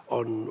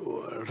on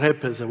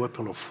rape as a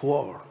weapon of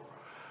war.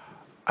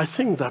 I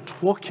think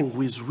that working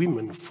with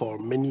women for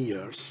many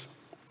years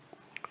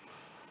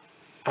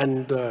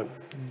and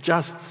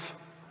just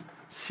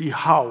see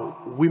how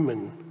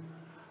women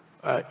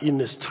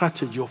in a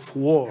strategy of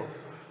war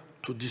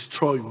to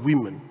destroy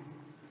women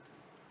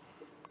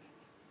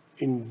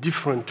in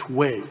different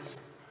ways.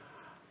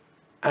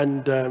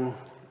 And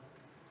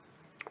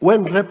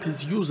when rape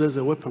is used as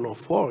a weapon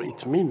of war,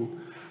 it means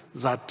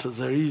that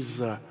there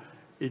is,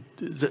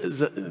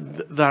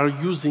 they are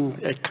using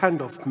a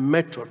kind of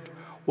method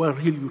where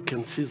really you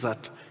can see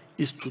that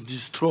is to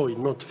destroy,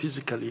 not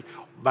physically,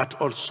 but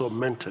also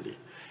mentally.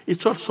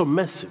 It's also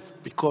massive,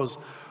 because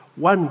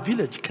one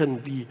village can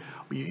be,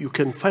 you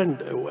can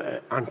find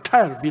an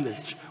entire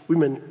village,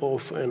 women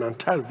of an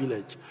entire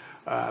village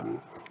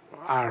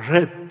are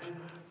raped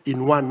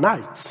in one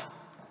night,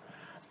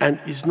 and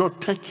is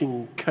not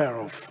taking care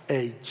of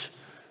age,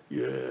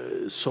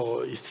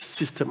 so it's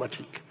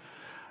systematic.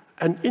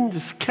 And in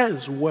this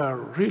case where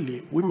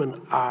really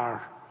women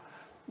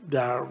they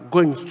are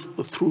going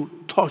through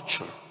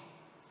torture,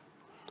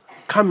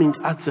 coming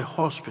at the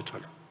hospital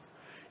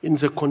in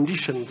the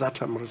condition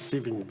that I'm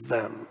receiving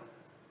them,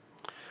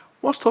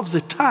 most of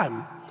the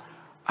time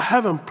I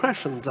have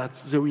impression that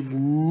they will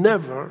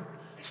never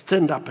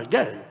stand up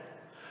again.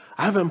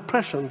 I have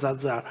impression that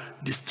they are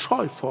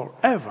destroyed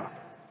forever.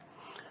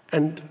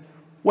 And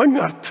when you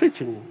are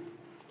treating,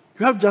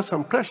 you have just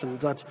impression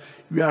that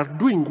you are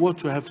doing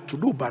what you have to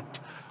do, but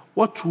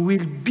what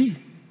will be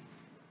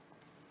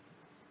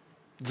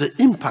the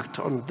impact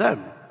on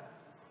them?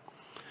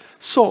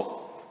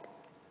 So,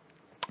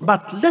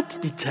 but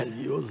let me tell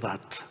you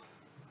that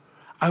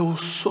I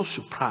was so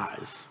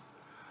surprised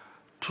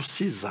to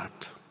see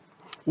that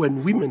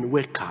when women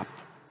wake up,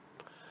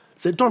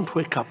 they don't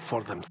wake up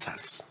for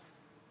themselves.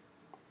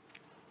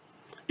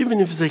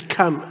 Even if they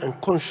come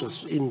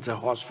unconscious in the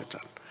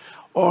hospital,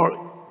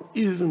 or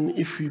even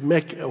if we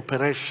make an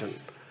operation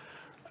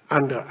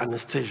under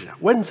anesthesia,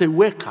 when they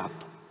wake up,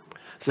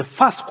 the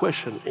first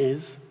question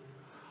is,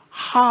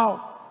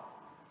 how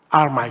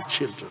are my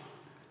children?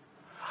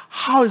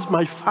 How is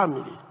my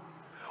family?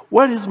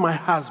 Where is my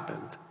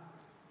husband?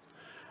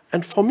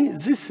 And for me,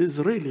 this is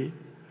really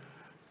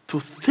to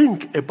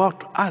think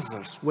about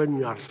others when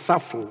you are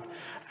suffering,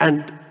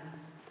 and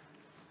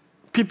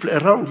people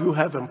around you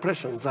have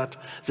impression that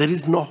there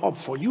is no hope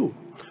for you,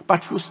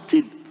 but you're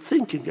still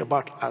thinking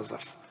about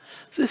others.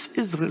 This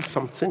is really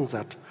something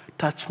that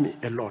touched me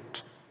a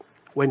lot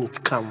when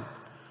it comes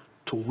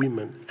to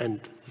women and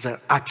their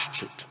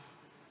attitude.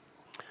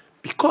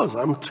 Because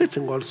I'm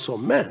treating also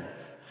men,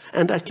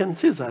 and I can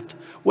see that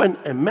when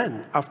a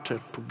man,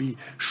 after to be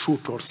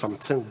shot or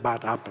something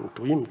bad happened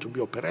to him, to be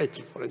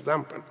operated, for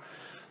example,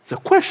 the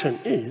question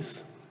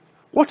is,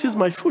 what is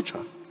my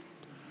future?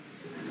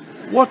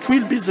 What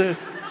will be the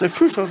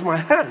future of my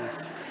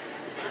hands?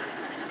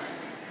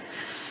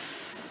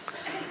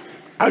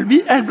 I'll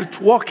be able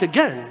to walk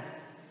again.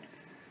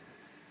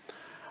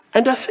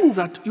 And I think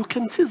that you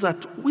can see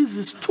that with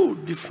these two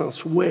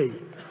different ways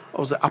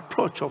of the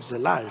approach of the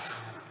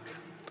life,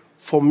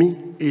 for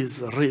me, is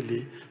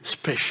really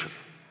special.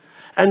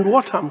 And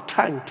what I'm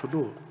trying to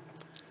do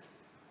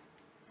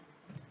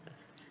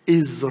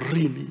is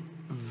really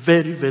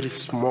very, very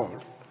small,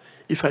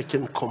 if I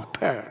can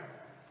compare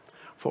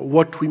for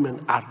what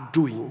women are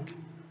doing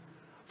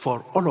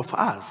for all of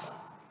us.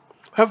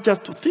 We have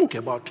just to think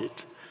about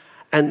it.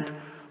 And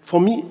for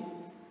me,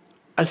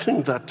 I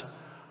think that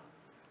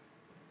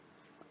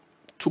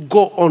to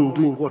go on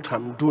doing what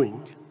I'm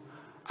doing,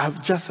 I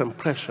have just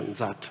impression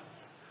that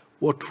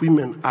what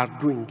women are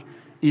doing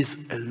is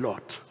a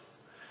lot.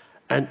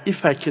 And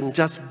if I can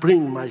just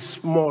bring my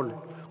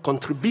small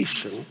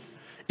contribution,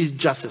 it's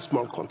just a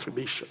small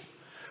contribution.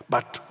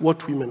 But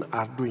what women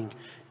are doing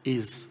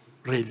is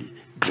really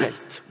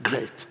great,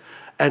 great.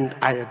 And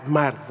I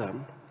admire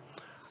them,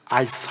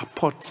 I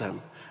support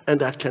them,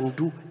 and I can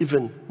do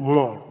even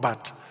more,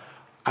 but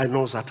I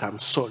know that I'm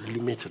so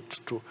limited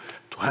to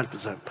help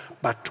them.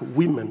 But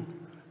women,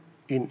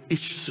 in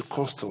each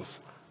circumstance,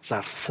 they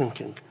are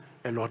thinking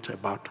a lot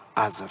about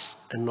others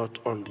and not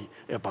only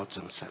about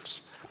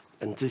themselves.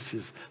 And this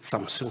is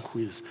something who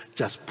is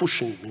just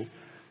pushing me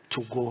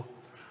to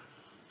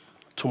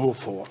move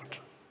forward.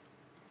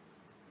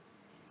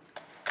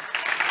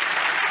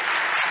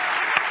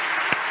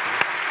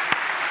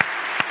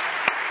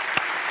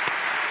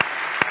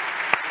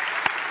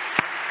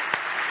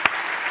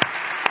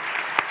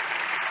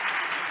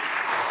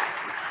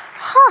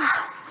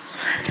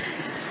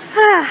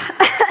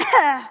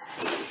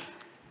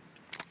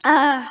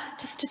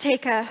 Just to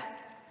take a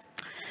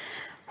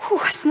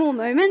small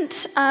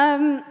moment,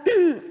 I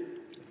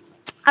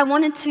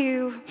wanted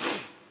to,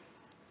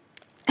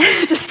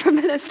 just for a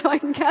minute so I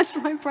can catch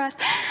my breath,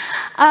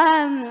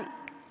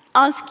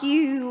 ask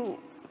you,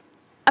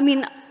 I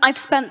mean, I've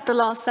spent the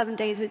last 7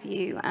 days with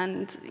you,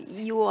 and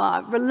you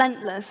are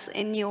relentless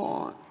in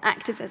your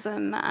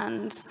activism,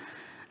 and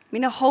I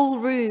mean, a whole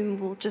room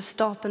will just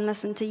stop and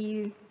listen to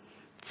you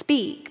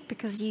speak,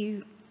 because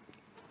you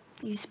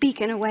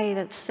speak in a way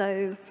that's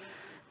so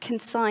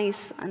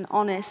concise and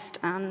honest,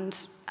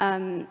 and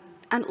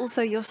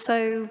also you're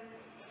so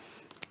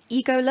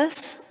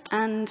egoless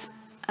and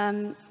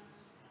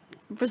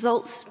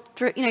results.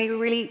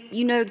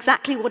 You know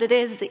exactly what it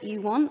is that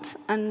you want,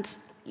 and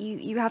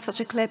you have such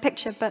a clear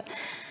picture. But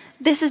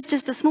this is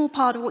just a small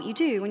part of what you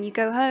do. When you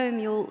go home,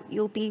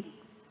 you'll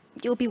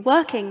be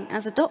working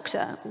as a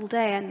doctor all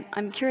day, and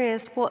I'm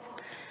curious, what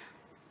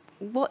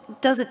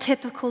does a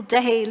typical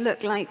day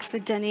look like for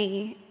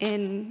Denis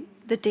in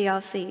the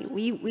DRC?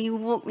 Will you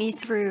walk me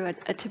through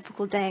a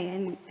typical day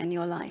in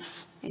your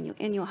life,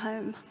 in your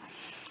home?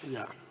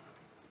 Yeah.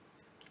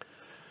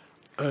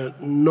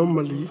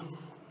 Normally,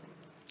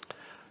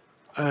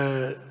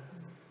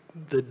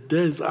 the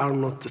days are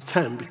not the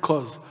same,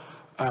 because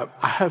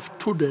I have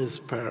 2 days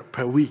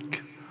per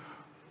week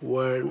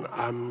when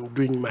I'm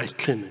doing my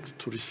clinics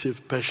to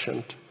receive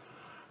patients.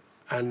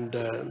 And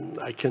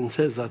I can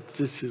say that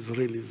this is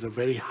really the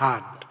very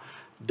hard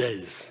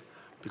days,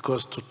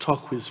 because to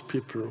talk with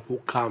people who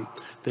come,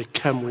 they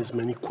come with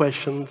many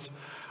questions,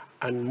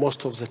 and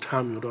most of the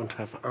time you don't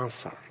have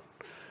answer.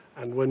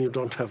 And when you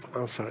don't have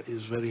answer,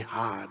 it's very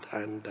hard.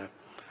 And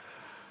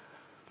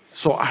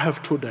so I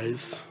have 2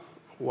 days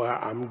where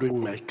I'm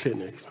doing my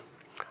clinics.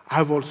 I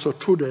have also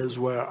 2 days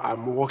where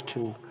I'm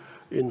working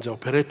in the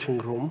operating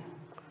room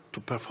to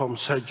perform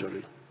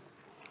surgery.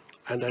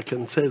 And I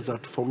can say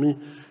that for me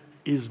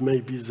is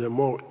maybe the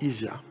more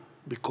easier,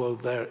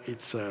 because there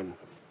it's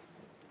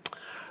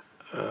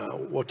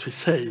what we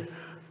say,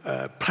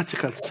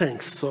 practical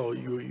things. So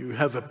you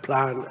have a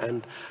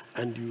plan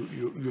and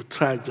you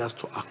try just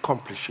to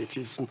accomplish it.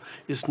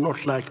 It's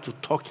not like to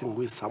talking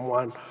with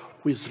someone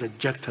who is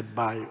rejected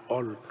by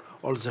all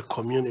the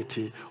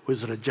community, who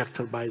is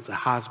rejected by the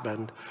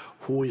husband,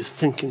 who is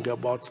thinking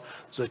about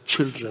the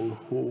children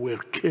who were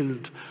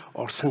killed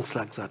or things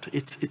like that.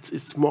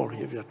 It's more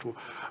heavier too.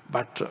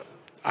 But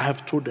I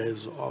have 2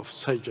 days of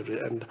surgery,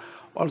 and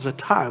all the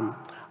time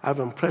I have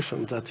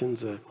impression that in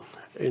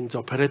the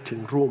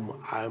operating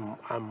room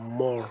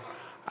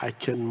I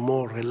can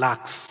more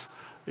relax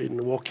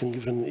in walking.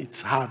 Even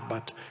it's hard,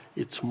 but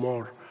it's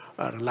more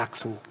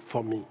relaxing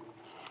for me.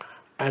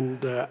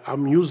 And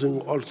I'm using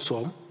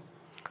also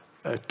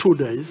 2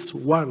 days,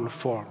 one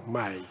for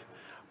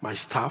my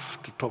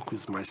staff, to talk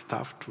with my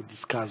staff, to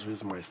discuss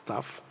with my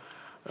staff,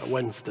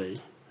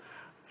 Wednesday.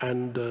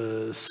 And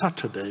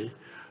Saturday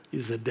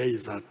is a day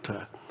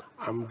that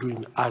I'm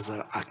doing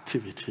other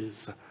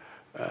activities,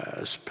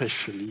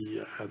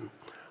 especially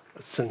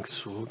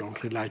things who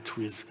don't relate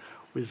with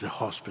the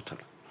hospital.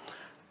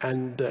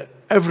 And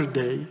every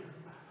day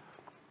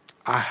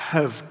I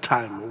have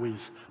time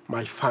with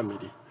my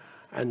family.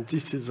 And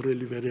this is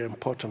really very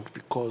important,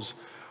 because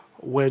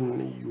when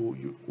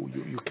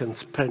you can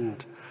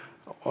spend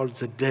all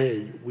the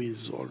day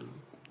with all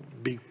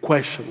big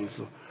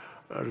questions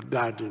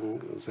regarding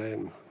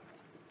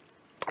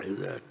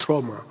the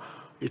trauma,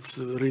 it's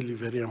really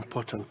very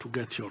important to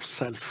get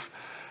yourself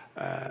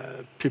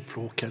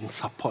people who can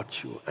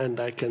support you. And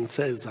I can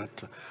say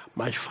that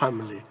my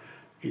family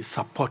is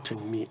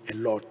supporting me a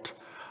lot.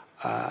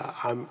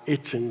 I'm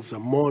eating the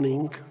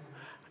morning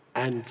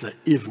and the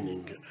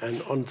evening,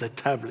 and on the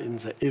table in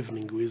the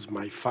evening with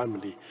my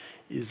family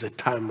is a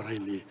time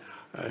really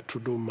to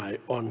do my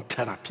own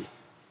therapy.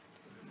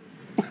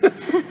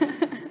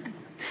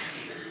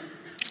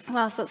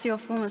 Wow, so that's your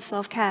form of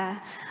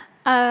self-care.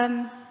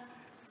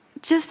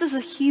 Just as a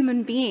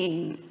human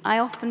being, I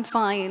often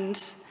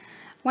find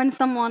when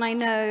someone I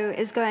know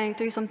is going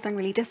through something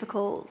really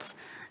difficult,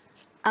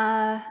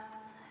 the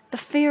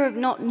fear of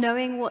not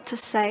knowing what to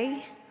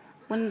say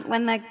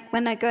when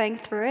they're going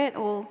through it,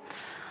 or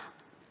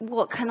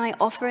what can I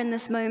offer in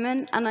this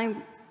moment?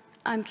 And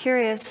I'm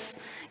curious.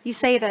 You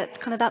say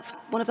that kind of that's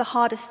one of the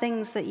hardest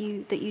things that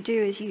you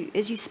do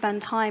is you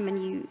spend time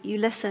and you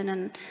listen.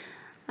 And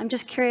I'm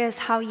just curious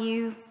how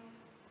you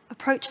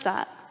approach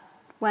that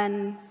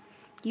when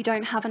you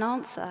don't have an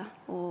answer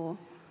or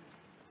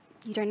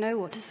you don't know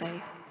what to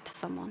say to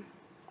someone.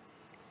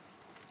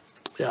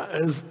 Yeah,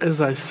 as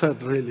I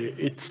said, really,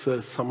 it's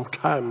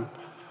sometimes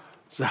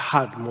the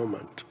hard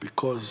moment,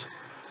 because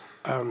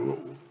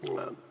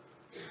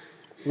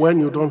when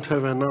you don't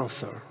have an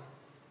answer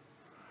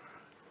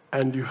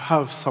and you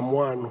have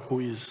someone who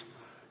is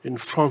in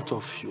front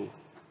of you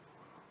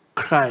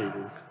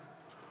crying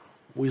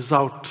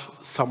without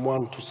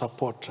someone to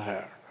support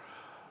her.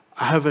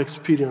 I have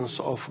experience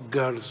of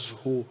girls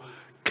who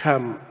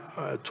come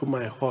to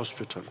my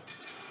hospital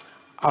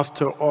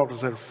after all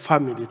their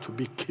family to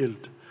be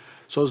killed.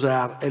 So they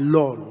are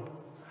alone,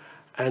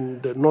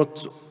 and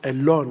not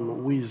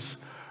alone with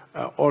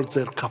all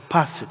their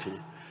capacity,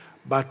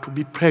 but to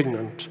be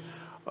pregnant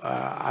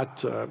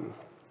at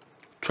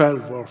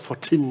 12 or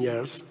 14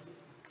 years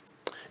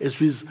is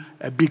with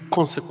big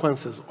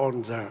consequences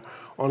on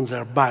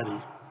their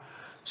body.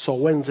 So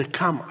when they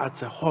come at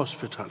the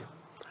hospital,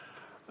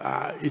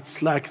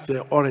 it's like they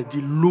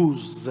already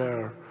lose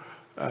their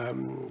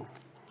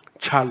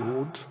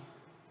childhood.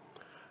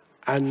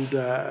 And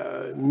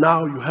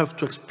now you have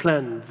to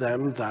explain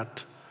them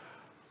that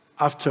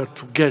after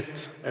to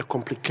get a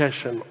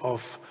complication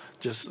of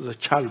just the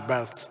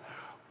childbirth,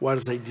 where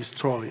they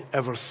destroy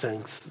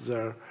everything,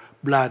 their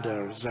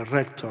bladder, their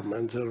rectum,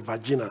 and their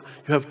vagina,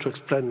 you have to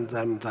explain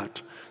them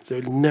that they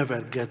will never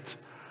get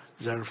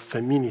their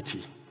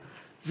femininity.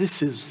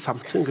 This is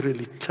something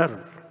really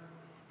terrible,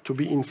 to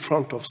be in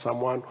front of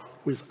someone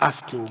who is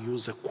asking you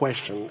the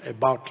question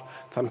about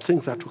something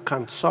that you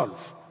can't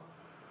solve.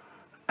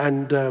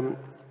 And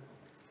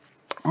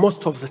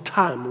most of the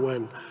time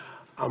when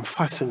I'm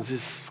facing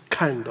this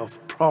kind of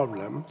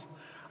problems,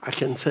 I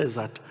can say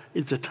that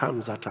it's the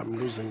time that I'm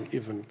losing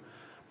even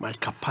my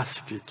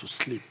capacity to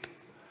sleep,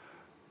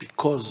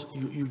 because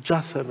you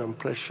just have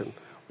impression,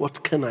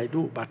 what can I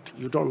do? But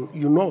you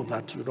know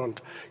that you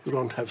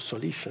don't have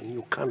solution.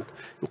 You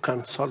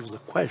can't solve the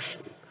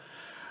question.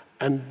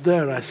 And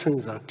there I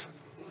think that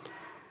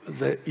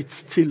it's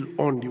still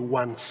only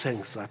one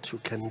thing that you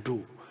can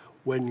do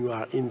when you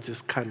are in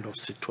this kind of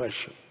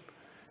situation,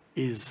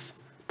 is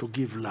to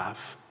give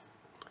love,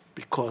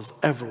 because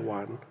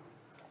everyone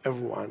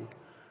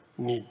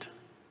need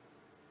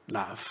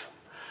love.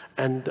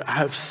 And I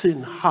have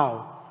seen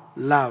how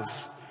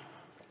love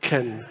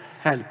can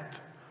help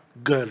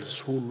girls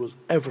who lose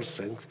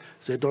everything.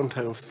 They don't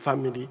have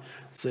family,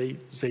 they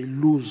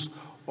lose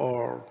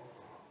or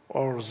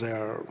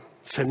their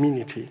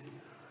femininity,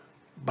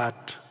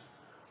 but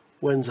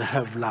when they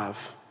have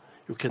love,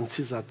 you can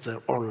see that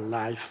their own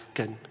life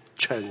can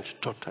change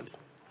totally.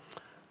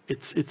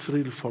 It's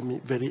really, for me,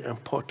 very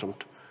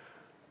important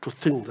to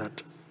think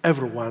that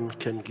everyone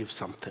can give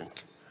something.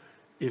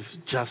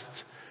 If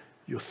just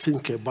you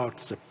think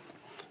about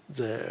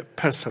the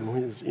person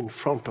who is in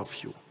front of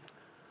you,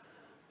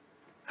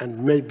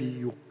 and maybe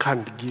you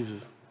can't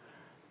give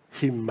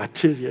him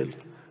material,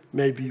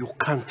 maybe you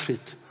can't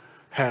treat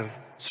her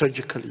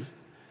surgically,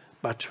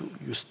 but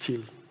you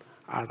still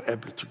are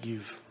able to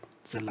give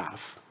the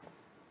love.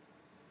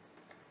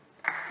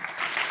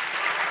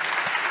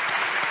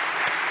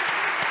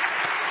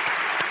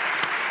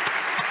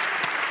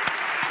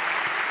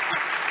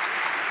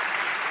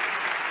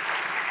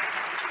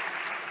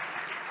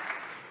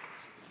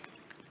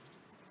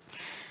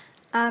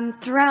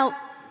 Throughout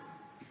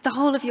the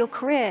whole of your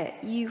career,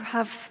 you've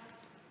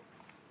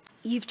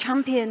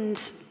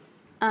championed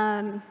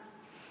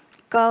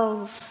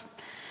girls,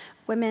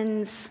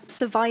 women's,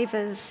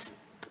 survivors'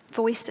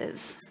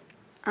 voices.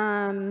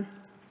 And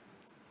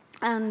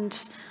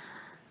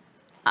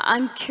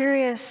I'm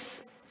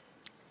curious,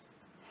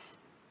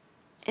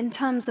 in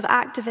terms of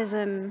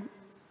activism,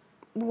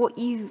 what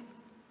you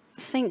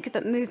think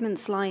that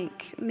movements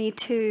like Me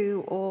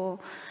Too or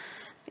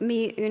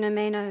Me Una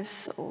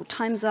Menos or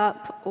Time's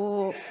Up,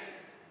 or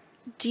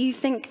do you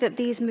think that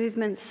these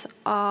movements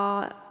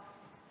are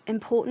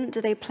important?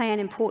 Do they play an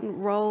important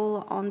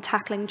role on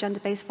tackling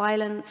gender-based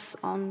violence,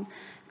 on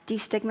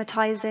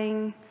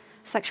destigmatizing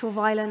sexual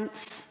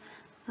violence?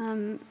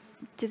 Do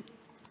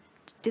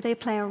they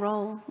play a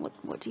role?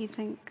 What do you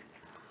think?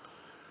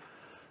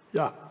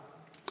 Yeah,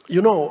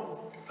 you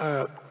know,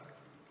 the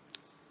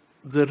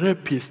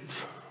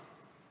rapists,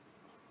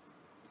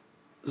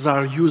 they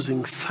are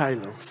using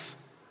silence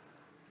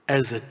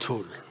as a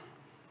tool.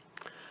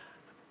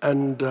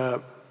 And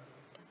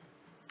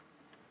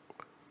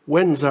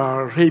when they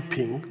are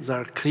raping, they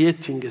are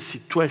creating a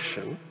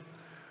situation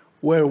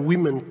where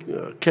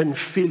women can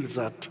feel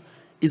that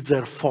it's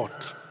their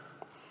fault,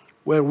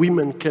 where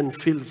women can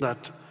feel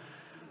that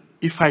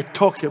if I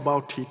talk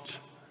about it,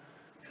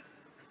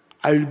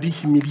 I will be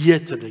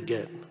humiliated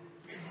again.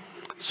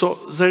 So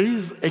there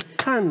is a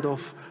kind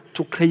of,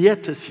 to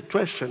create a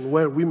situation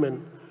where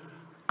women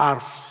are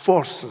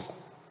forced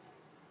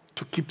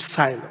to keep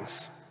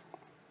silence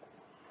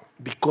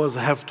because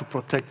they have to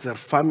protect their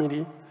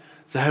family,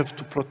 they have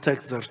to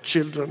protect their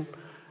children,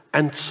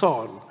 and so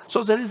on.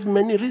 So there is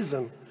many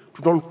reasons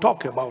to don't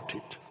talk about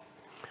it.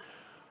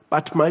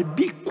 But my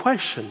big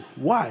question,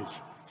 why?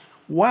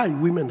 Why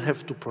women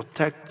have to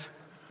protect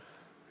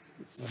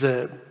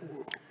the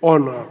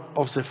honor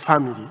of the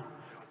family?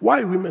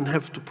 Why women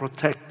have to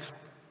protect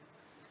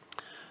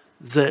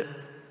the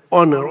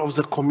honor of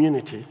the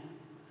community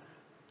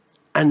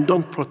and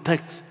don't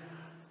protect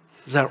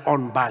their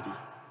own body?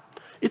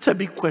 It's a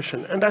big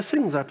question. And I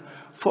think that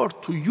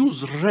to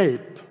use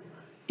rape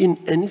in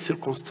any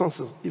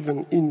circumstances,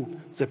 even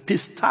in the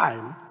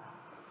peacetime,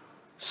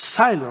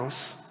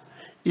 silence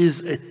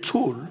is a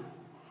tool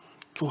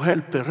to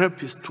help a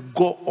rapist to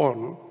go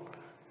on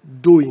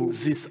doing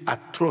these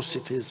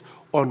atrocities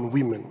on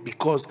women,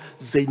 because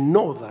they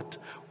know that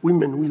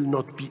women will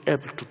not be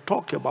able to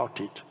talk about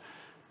it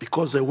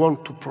because they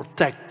want to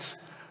protect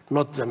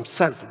not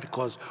themselves,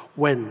 because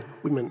when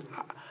women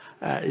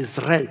is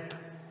raped,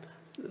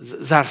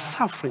 they are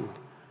suffering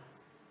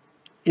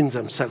in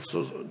themselves.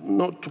 So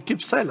not to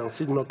keep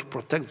silence is not to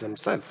protect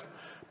themselves,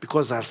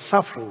 because they are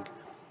suffering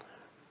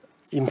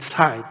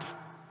inside.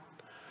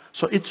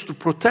 So it's to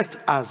protect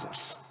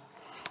others.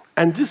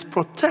 And this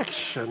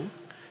protection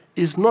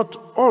is not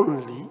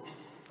only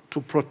to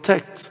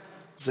protect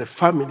the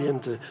family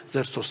and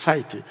their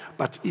society,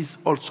 but is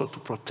also to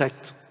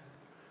protect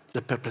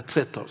the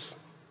perpetrators.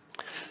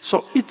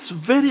 So it's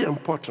very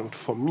important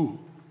for me,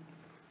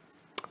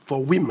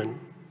 for women,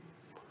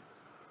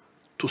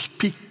 to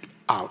speak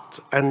out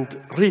and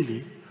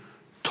really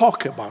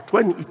talk about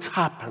when it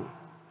happened.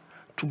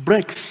 To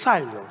break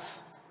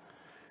silence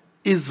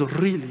is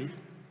really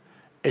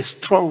a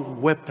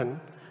strong weapon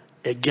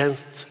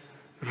against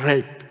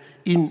rape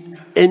in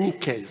any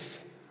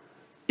case,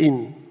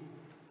 in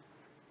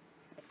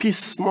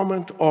peace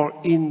moment or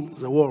in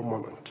the war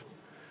moment.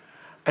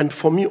 And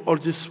for me, all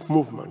this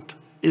movement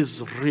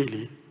is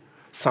really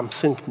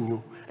something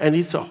new. And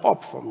it's a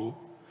hope for me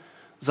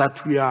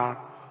that we are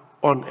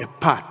on a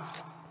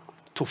path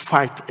to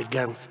fight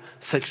against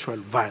sexual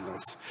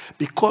violence.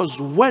 Because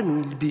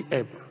when we'll be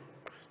able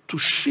to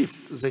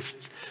shift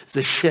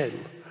the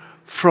shame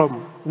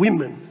from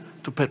women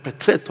to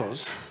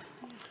perpetrators,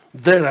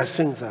 there I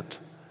think that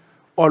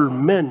all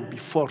men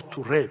before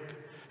to rape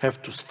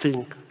have to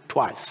think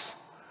twice.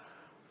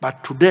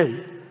 But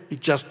today,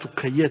 it's just to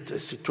create a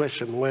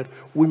situation where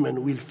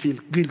women will feel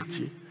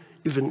guilty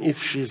even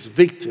if she is a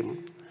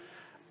victim.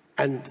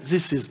 And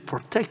this is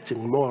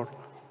protecting more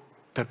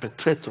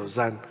perpetrators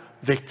than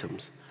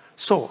victims.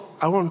 So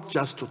I want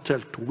just to tell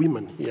to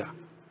women here,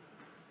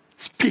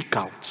 speak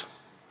out,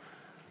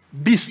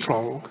 be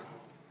strong,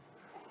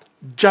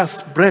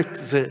 just break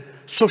the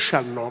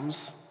social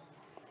norms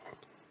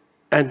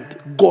and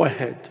go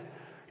ahead.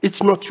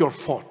 It's not your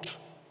fault.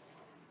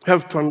 You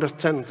have to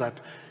understand that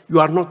you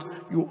are not,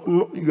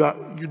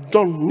 you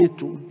don't need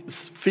to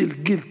feel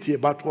guilty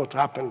about what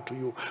happened to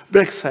you.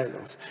 Break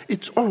silence.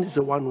 It's only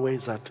the one way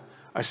that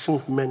I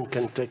think men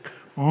can take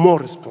more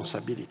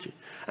responsibility.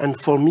 And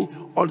for me,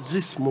 all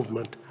this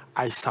movement,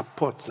 I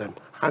support them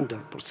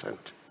 100%.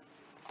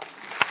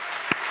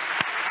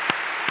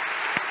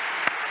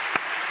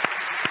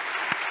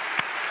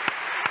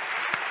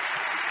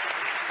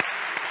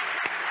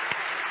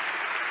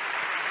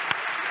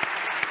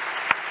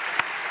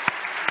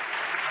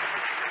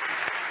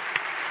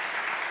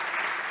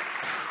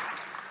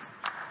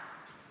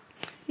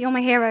 You're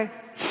my hero.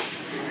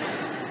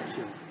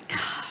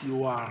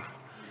 You are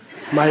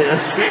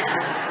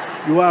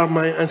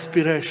my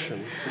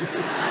inspiration.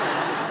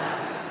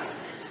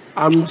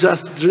 I'm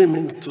just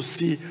dreaming to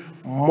see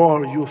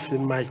more youth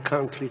in my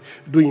country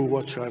doing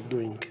what you are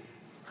doing.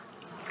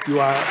 You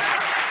are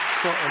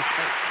so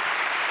impressive.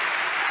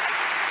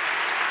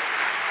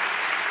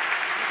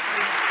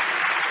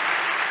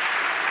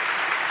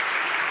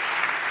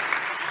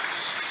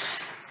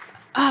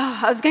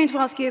 I was going to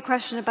ask you a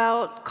question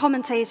about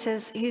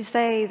commentators who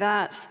say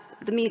that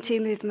the Me Too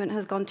movement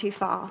has gone too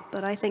far,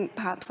 but I think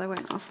perhaps I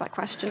won't ask that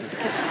question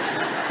because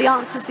the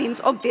answer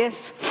seems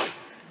obvious.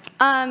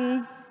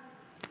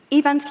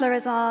 Eve Ensler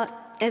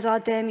is our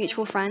dear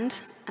mutual friend.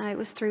 It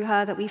was through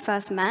her that we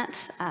first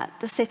met at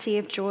the City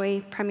of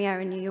Joy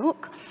premiere in New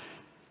York.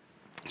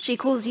 She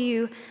calls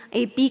you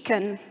a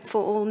beacon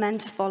for all men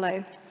to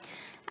follow.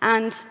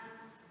 And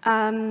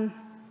I'm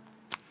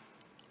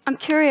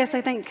curious,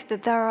 I think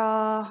that there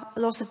are a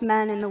lot of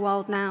men in the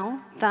world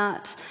now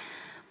that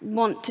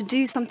want to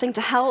do something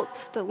to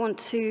help, that want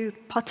to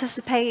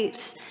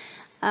participate,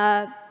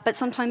 but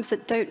sometimes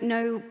that don't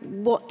know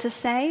what to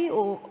say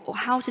or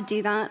how to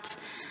do that.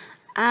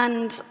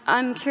 And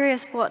I'm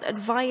curious what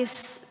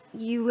advice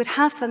you would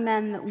have for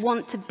men that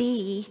want to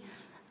be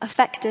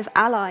effective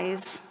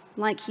allies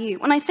like you.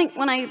 When I think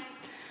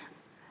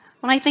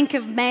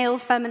of male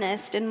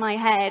feminist in my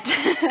head,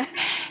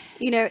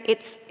 you know,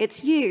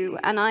 it's you.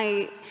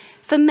 And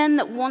for men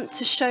that want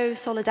to show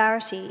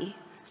solidarity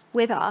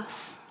with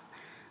us,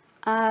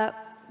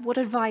 what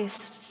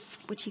advice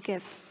would you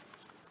give?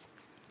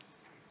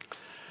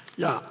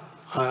 Yeah,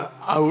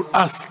 I would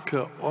ask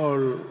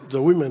all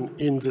the women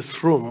in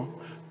this room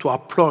to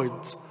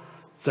applaud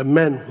the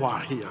men who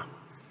are here.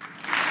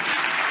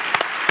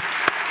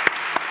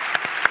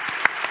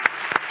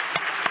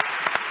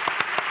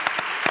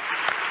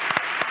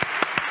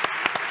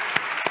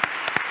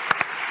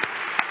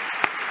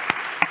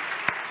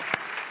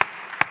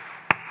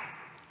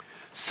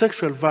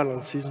 Sexual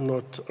violence is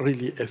not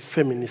really a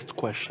feminist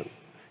question.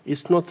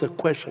 It's not a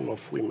question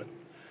of women.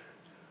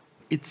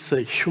 It's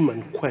a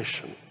human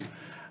question.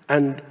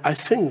 And I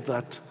think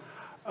that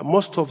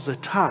most of the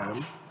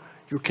time,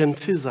 you can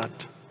see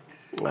that,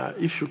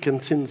 if you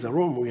can see in the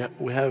room,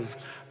 we have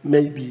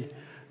maybe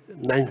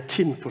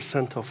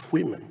 19% of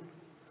women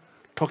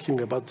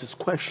talking about this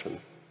question.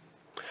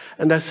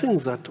 And I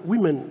think that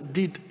women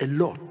did a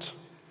lot.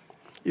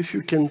 If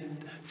you can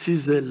see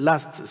the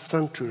last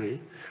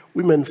century,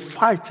 women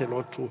fight a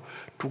lot to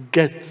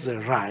get the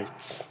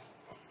rights.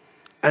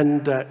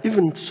 And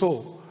even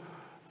so,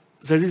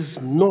 there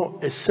is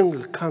not a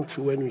single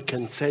country when we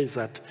can say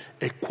that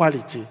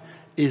equality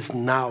is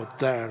now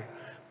there.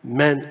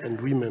 Men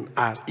and women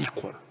are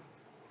equal.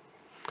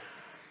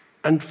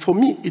 And for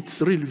me,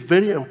 it's really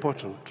very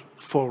important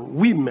for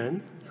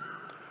women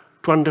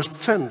to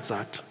understand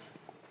that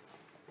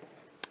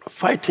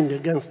fighting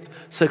against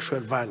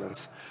sexual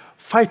violence,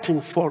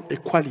 fighting for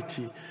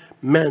equality,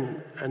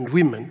 men and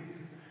women,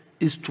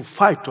 is to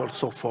fight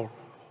also for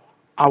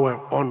our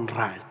own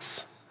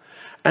rights.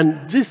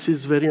 And this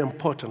is very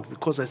important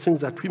because I think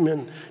that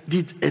women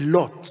did a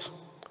lot.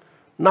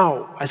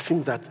 Now, I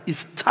think that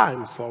it's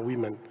time for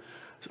men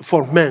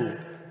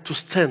to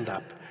stand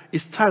up.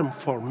 It's time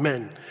for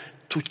men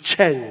to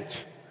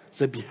change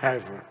the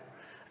behavior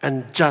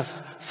and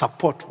just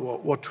support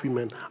what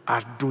women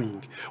are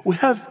doing. We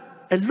have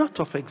a lot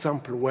of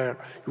examples where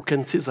you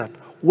can see that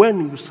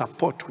when you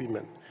support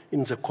women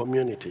in the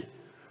community,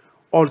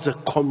 all the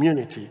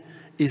community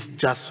is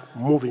just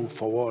moving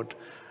forward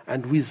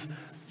and with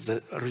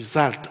the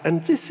result.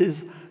 And this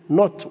is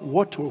not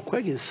what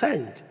Muckwege is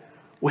saying.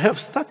 We have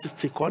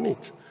statistics on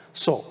it.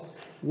 So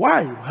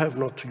why have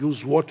not to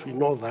use what we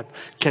know that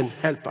can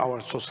help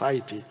our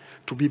society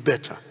to be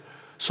better?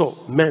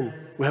 So men,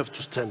 we have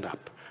to stand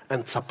up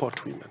and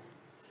support women.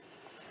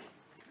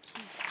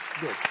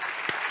 Good.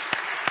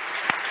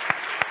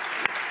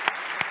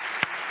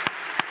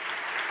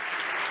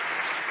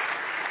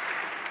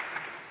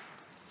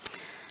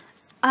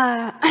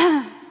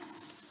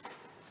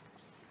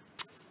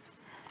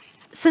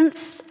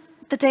 Since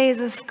the days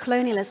of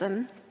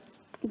colonialism,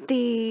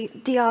 the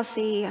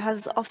DRC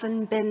has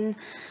often been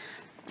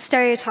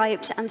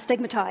stereotyped and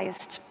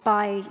stigmatized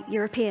by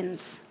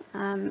Europeans.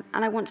 And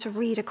I want to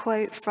read a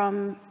quote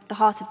from The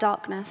Heart of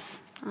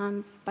Darkness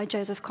by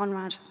Joseph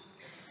Conrad.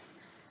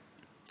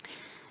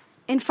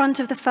 In front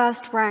of the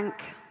first rank,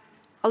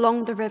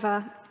 along the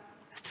river,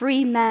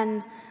 3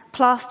 men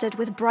plastered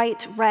with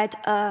bright red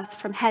earth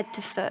from head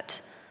to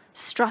foot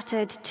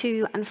strutted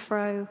to and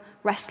fro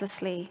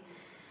restlessly.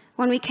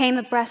 When we came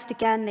abreast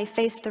again, they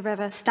faced the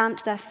river,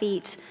 stamped their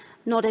feet,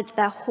 nodded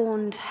their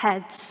horned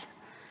heads,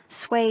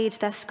 swayed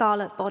their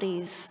scarlet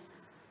bodies.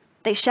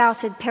 They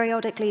shouted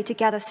periodically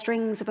together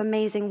strings of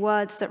amazing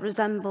words that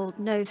resembled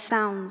no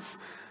sounds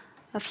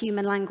of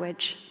human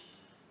language.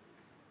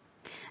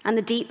 And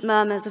the deep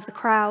murmurs of the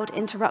crowd,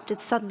 interrupted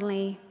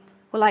suddenly,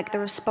 were like the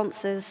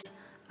responses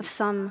of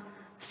some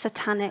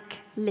satanic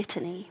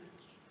litany.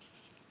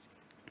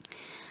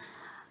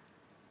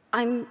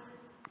 I'm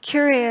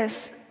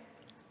curious,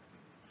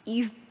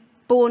 you've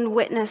borne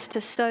witness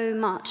to so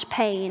much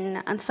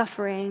pain and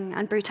suffering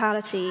and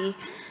brutality,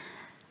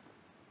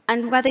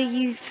 and whether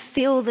you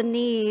feel the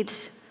need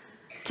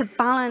to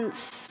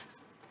balance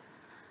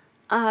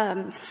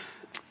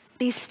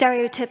these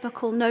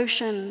stereotypical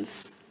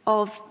notions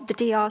of the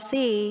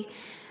DRC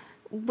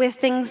with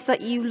things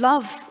that you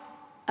love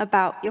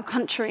about your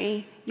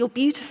country, your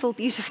beautiful,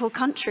 beautiful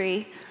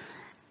country,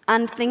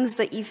 and things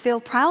that you feel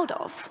proud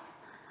of.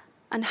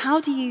 And how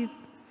do you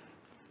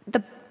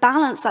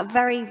balance that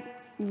very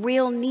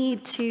real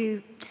need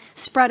to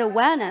spread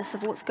awareness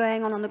of what's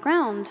going on the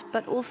ground,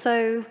 but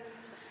also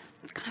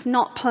kind of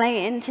not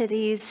play into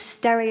these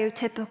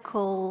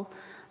stereotypical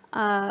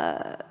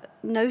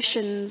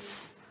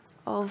notions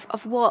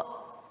of what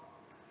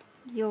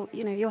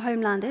your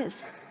homeland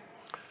is?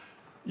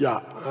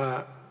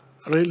 Yeah,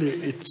 really,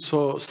 it's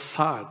so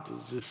sad,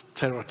 this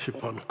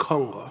stereotype on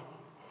Congo.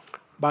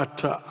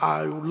 But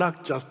I would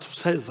like just to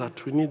say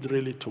that we need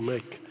really to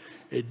make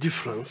a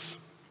difference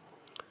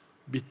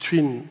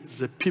between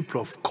the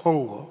people of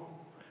Congo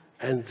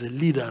and the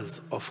leaders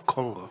of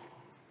Congo.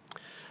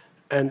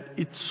 And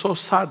it's so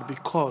sad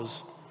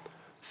because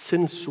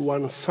since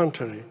 1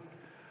 century,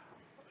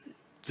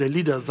 the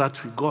leaders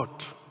that we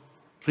got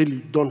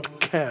really don't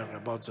care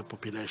about the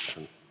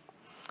population.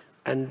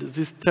 And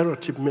this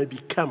stereotype maybe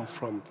come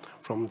from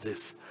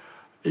this.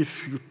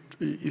 If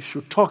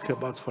you talk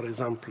about, for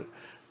example,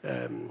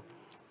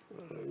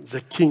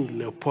 the King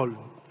Leopold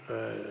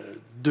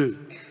II,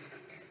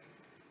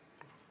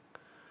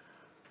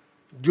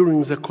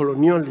 during the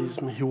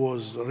colonialism, he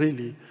was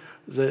really,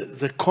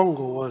 the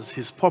Congo was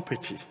his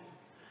property,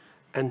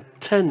 and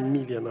 10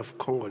 million of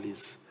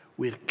Congolese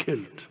were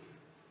killed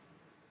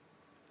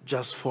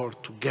just to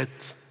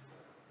get,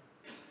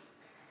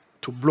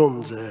 to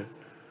bloom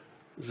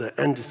the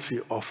industry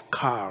of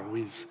car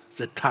with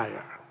the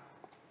tire.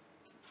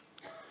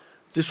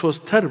 This was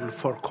terrible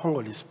for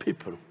Congolese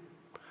people.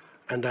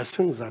 And I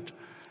think that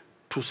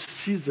to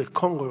see the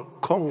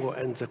Congo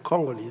and the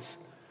Congolese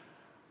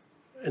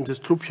in this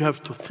group, you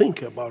have to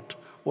think about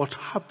what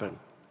happened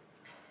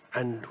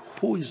and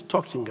who is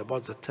talking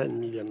about the 10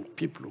 million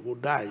people who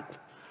died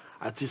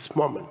at this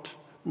moment.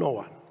 No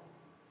one.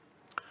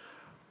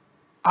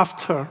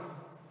 After,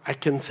 I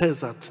can say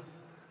that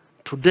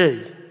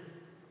today,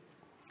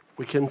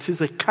 we can see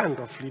the kind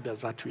of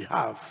leaders that we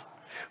have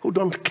who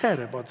don't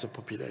care about the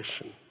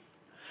population.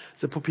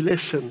 The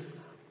population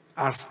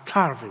are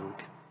starving.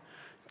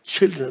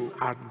 Children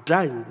are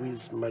dying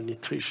with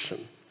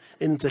malnutrition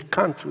in the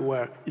country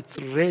where it's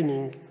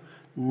raining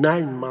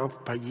 9 months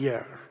per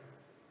year,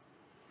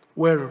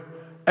 where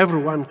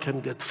everyone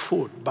can get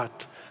food,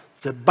 but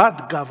the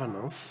bad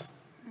governance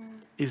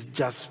is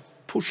just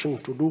pushing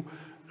to do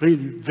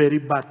really very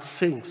bad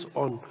things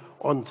on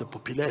the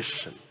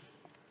population.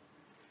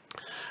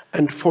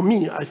 And for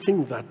me, I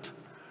think that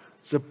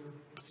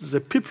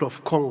the people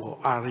of Congo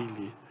are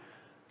really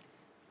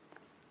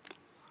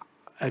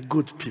a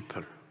good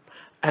people.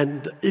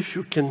 And if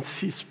you can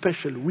see,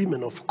 especially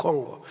women of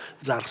Congo,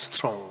 they are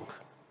strong.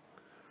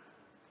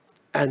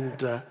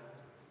 And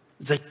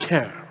they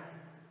care.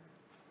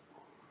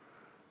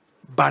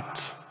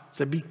 But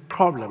the big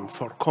problem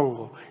for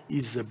Congo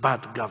is the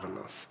bad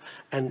governance.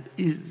 And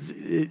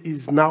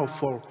is now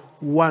for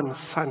 1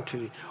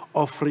 century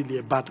of really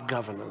a bad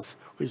governance,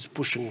 which is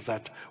pushing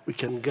that we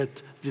can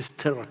get this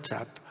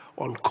stereotype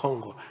on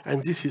Congo.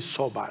 And this is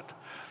so bad.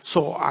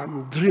 So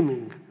I'm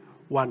dreaming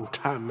one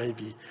time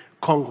maybe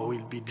Congo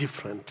will be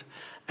different.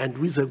 And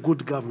with a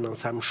good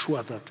governance, I'm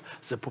sure that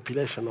the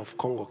population of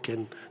Congo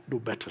can do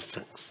better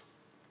things.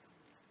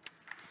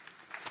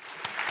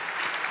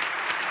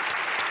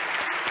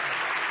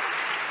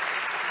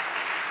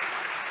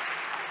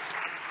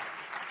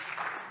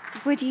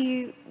 Would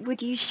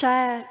you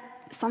share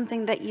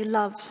something that you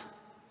love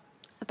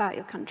about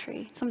your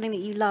country, something that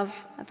you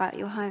love about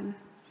your home?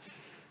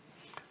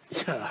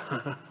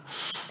 Yeah.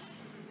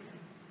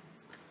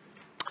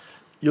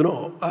 You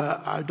know,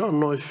 I don't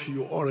know if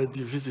you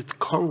already visit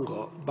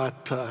Congo,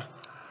 but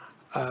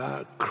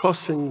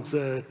crossing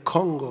the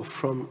Congo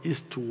from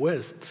east to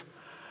west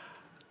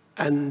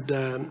and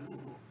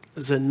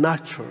the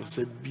nature,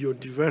 the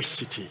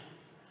biodiversity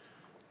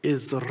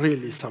is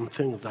really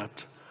something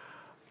that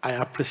I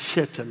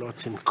appreciate a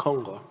lot in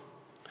Congo.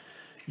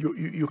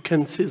 you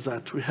can see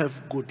that we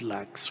have good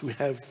lakes, we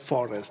have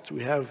forests,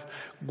 we have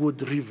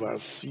good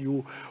rivers,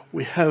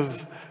 we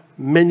have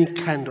many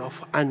kind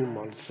of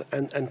animals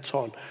and so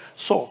on.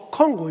 So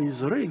Congo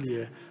is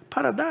really a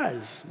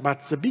paradise,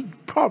 but the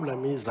big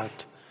problem is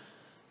that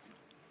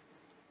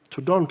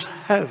to don't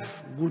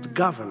have good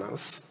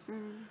governance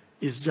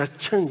is just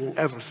changing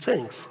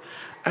everything.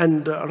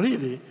 And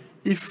really,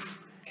 if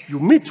you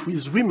meet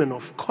with women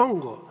of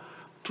Congo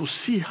to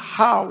see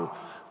how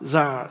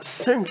they're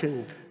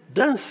singing,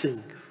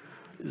 dancing,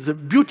 they're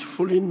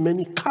beautiful in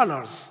many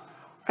colors,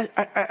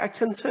 I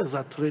can say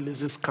that really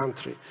this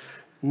country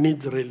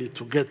needs really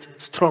to get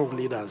strong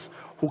leaders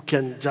who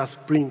can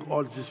just bring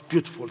all these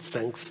beautiful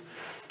things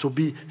to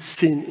be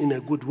seen in a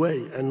good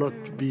way and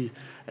not be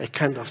a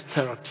kind of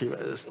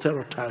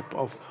stereotype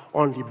of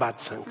only bad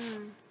things.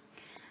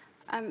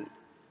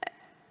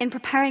 In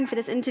preparing for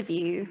this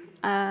interview,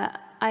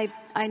 I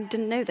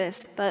didn't know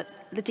this, but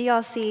the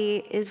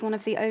DRC is one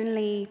of the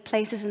only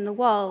places in the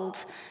world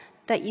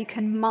that you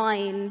can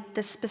mine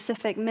the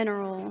specific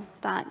mineral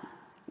that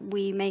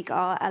we make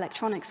our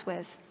electronics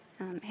with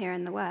here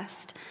in the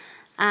West.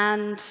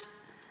 And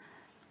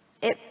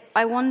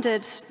I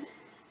wondered,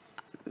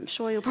 I'm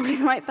sure you're probably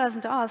the right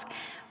person to ask,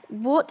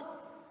 what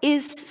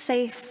is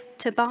safe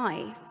to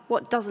buy?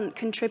 What doesn't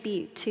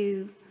contribute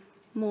to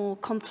more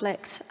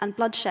conflict and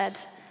bloodshed?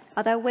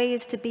 Are there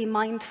ways to be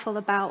mindful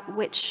about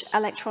which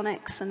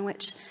electronics and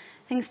which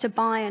things to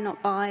buy and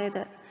not buy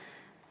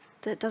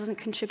that doesn't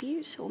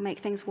contribute or make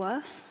things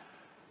worse?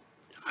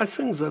 I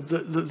think that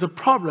the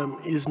problem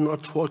is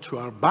not what you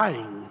are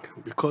buying,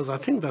 because I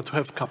think that we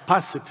have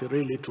capacity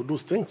really to do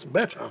things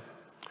better.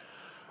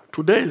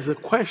 Today, the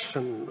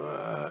question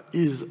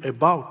is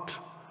about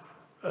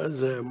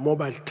the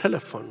mobile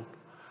telephone,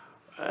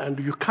 and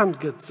you can't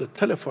get the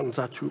telephone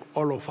that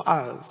all of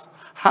us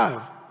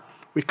have.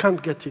 We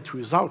can't get it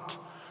without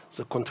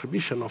the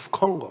contribution of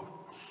Congo,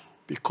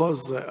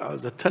 because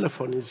the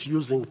telephone is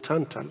using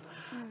tantal,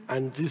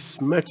 and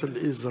this metal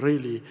is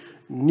really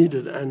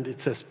needed, and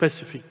it's a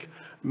specific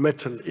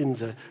metal in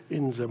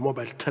the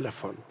mobile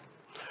telephone.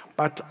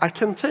 But I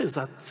can say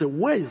that the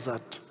way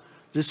that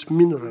this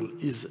mineral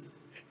is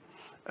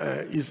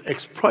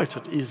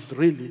exploited is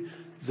really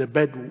the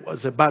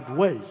bad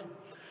way.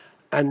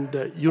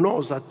 And you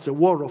know that the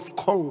war of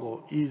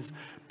Congo is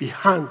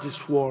behind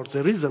this war,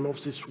 the reason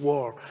of this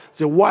war,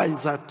 the why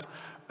that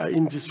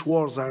in this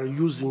war they are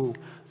using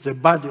the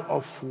body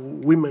of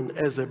women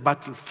as a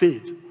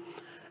battlefield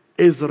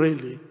is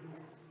really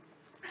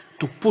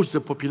to push the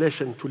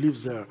population to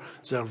leave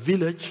their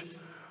village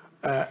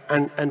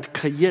and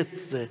create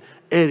the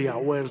area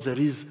where there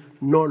is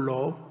no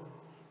law,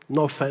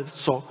 no faith,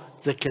 so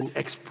they can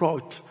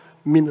exploit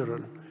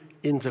mineral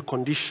in the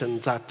condition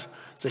that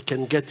they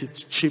can get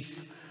it cheap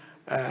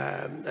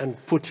and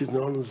put it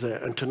on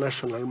the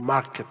international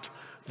market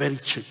very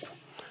cheap.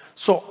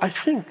 So I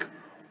think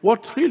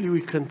what really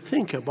we can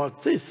think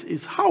about this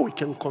is how we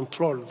can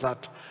control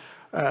that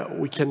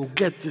we can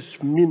get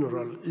this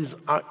mineral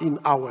in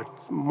our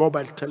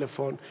mobile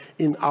telephone,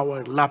 in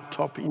our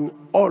laptop, in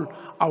all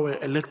our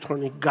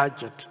electronic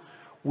gadget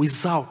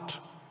without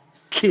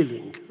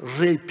killing,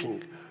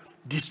 raping,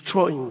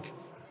 destroying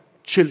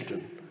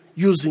children,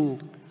 using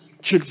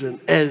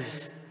children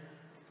as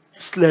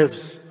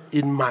slaves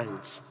in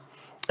mines.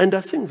 And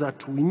I think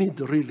that we need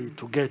really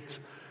to get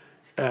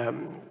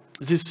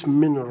this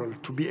mineral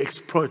to be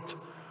exploited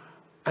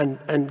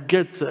and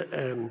get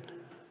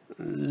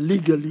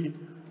legally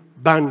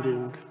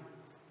binding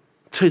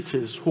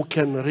treaties who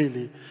can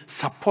really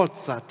support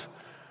that.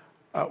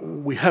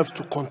 We have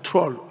to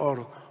control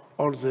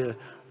all the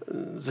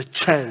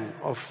chain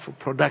of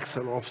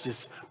production of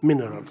these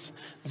minerals.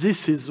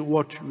 This is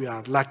what we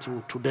are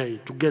lacking today,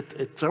 to get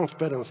a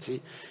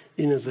transparency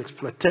in the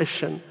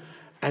exploitation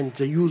and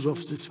the use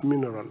of these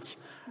minerals.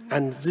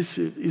 And this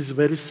is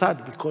very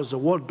sad because the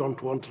world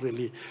don't want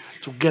really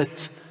to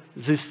get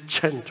this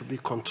chain to be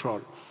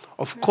controlled.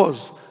 Of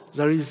course,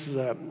 there is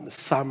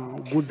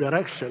some good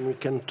direction. We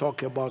can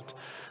talk about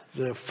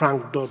the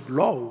Frank Dodd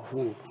law,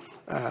 who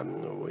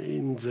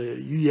in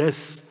the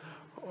US,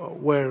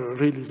 where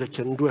really they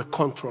can do a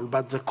control,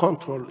 but the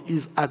control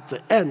is at the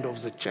end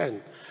of the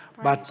chain,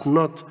 but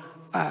not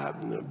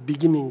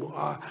beginning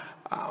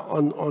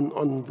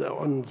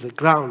on the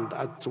ground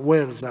at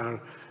where they are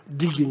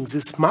digging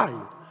this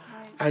mine.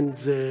 And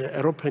the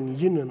European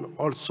Union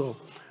also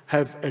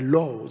have a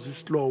law.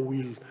 This law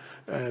will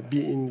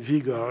be in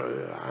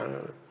vigor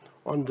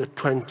on the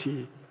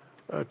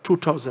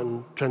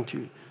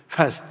 2021.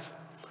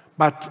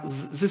 But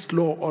this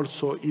law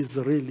also is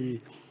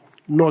really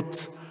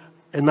not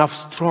enough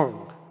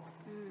strong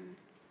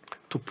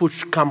to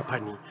push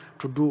company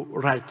to do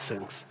right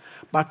things.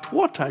 But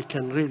what I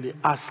can really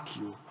ask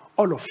you,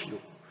 all of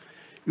you,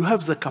 you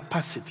have the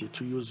capacity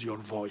to use your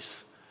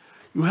voice.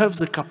 You have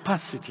the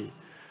capacity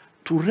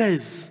to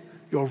raise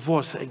your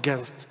voice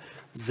against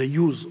the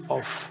use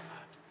of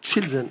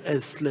children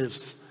as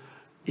slaves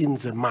in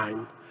the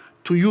mine,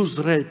 to use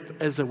rape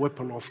as a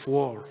weapon of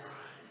war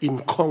in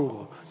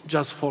Congo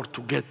just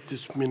to get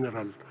this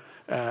mineral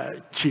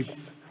cheap.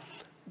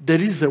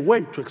 There is a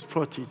way to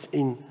exploit it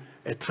in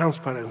a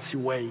transparency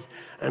way.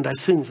 And I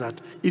think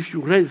that if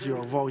you raise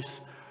your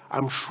voice,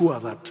 I'm sure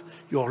that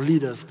your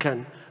leaders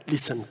can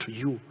listen to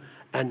you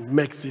and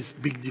make this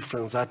big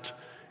difference that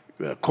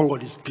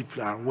Congolese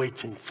people are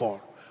waiting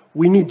for.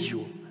 We need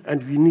you,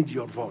 and we need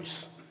your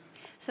voice.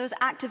 So as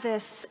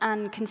activists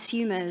and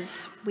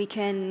consumers, we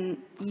can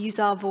use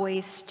our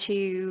voice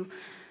to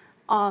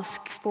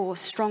ask for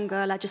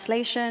stronger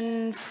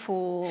legislation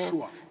for,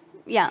 Sure.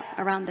 yeah,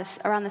 around this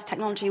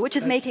technology, which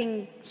is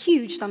making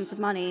huge sums of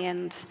money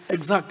and...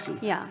 Exactly.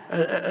 Yeah.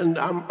 And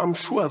I'm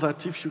sure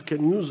that if you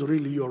can use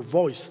really your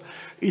voice,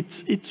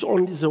 it's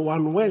only the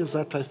one way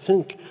that I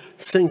think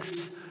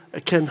things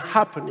can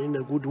happen in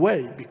a good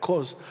way,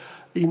 because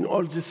in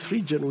all this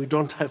region we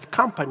don't have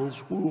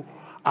companies who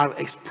are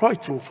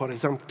exploiting, for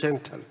example,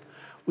 dental.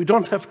 We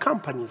don't have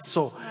companies,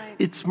 so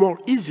it's more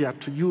easier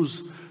to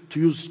use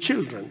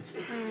children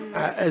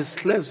as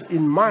slaves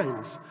in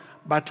mines.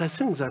 But I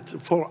think that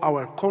for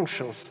our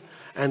conscience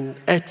and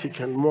ethic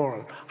and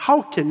moral,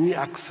 how can we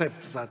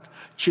accept that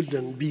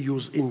children be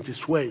used in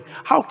this way?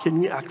 How can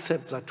we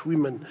accept that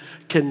women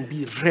can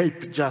be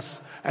raped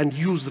just and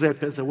use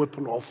rape as a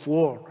weapon of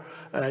war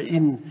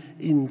in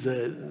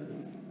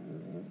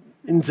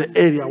the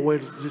area where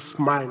this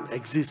mine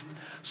exists,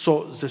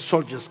 so the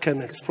soldiers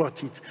can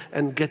exploit it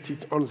and get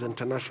it on the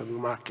international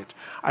market?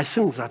 I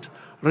think that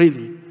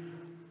really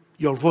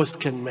your voice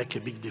can make a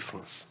big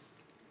difference.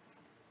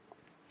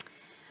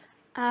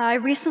 I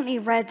recently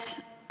read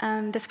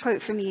this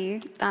quote from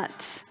you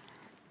that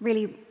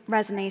really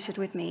resonated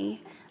with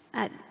me.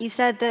 You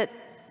said that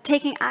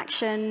taking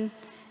action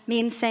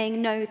means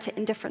saying no to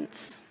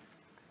indifference.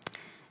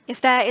 If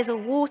there is a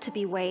war to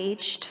be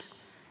waged,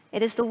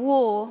 it is the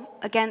war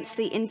against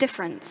the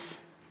indifference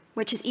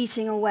which is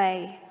eating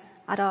away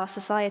at our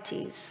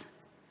societies.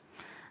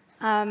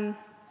 I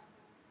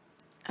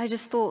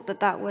just thought that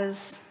that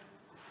was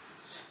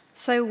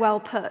so well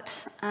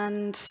put,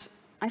 and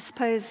I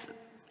suppose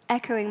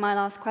echoing my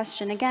last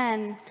question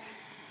again,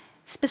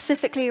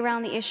 specifically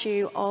around the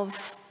issue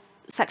of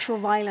sexual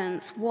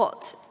violence,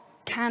 what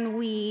can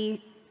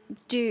we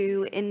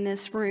do in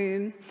this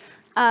room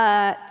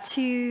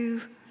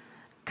to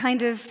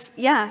kind of,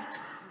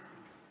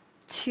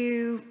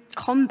 to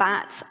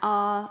combat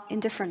our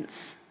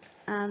indifference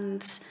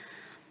and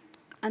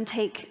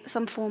take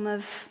some form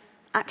of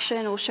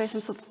action or show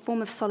some sort of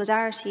form of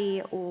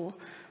solidarity, or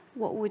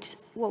what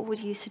would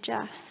you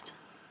suggest?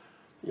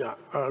 Yeah,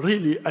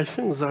 really, I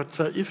think that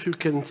if you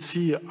can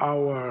see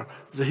the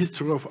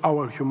history of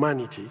our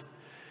humanity,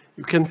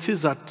 you can see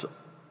that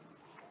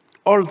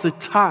all the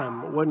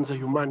time when the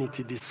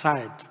humanity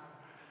decide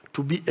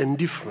to be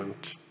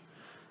indifferent,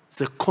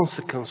 the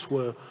consequences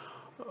were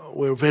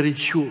very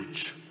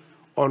huge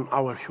on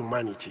our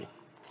humanity.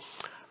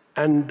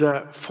 And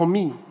for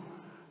me,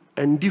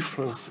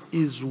 indifference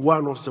is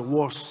one of the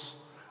worst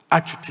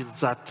attitudes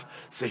that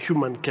the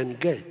human can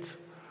get.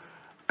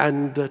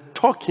 And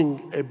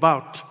talking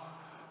about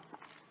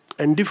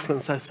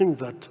indifference, I think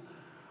that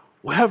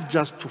we have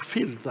just to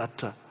feel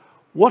that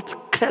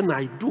what can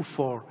I do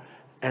for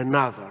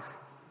another?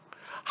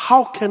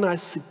 How can I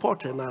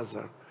support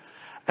another?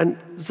 And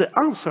the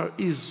answer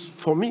is,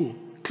 for me,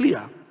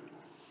 clear.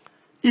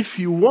 If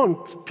you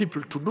want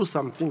people to do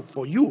something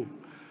for you,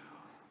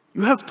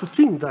 you have to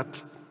think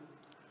that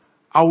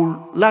I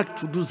would like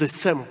to do the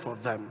same for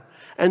them.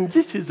 And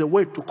this is a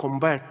way to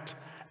combat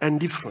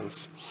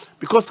indifference.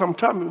 Because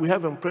sometimes we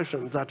have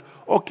impression that,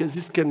 okay,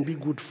 this can be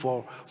good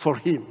for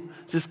him.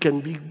 This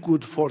can be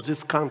good for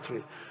this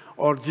country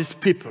or these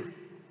people.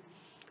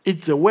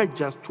 It's a way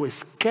just to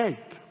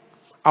escape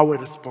our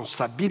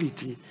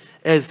responsibility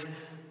as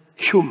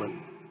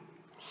human.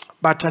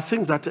 But I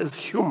think that as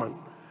human,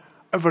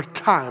 every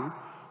time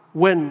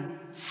when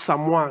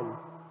someone,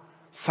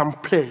 some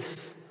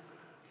place,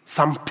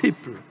 some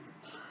people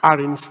are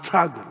in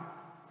struggle,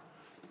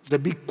 the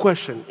big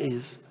question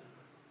is,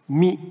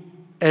 me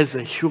as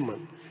a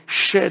human,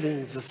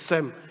 sharing the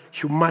same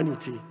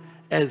humanity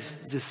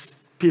as this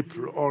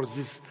people or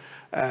this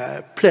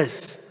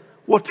place,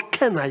 what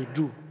can I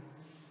do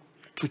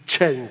to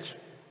change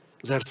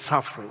their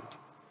suffering?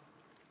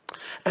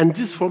 And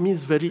this for me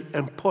is very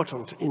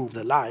important in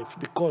the life,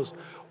 because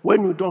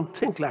when we don't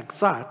think like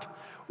that,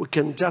 we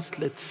can just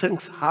let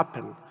things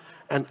happen,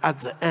 and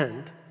at the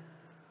end,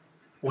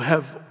 we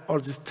have all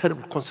these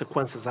terrible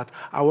consequences that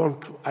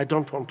I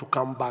don't want to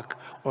come back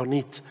on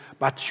it.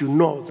 But you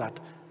know that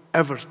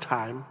every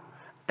time,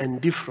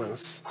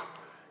 indifference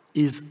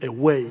is a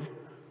way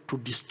to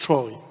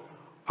destroy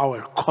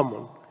our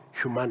common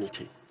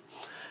humanity.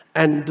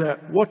 And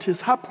what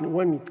is happening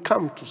when it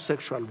comes to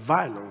sexual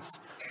violence,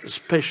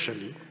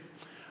 especially,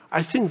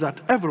 I think that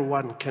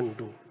everyone can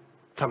do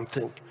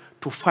something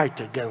to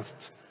fight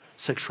against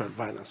sexual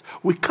violence.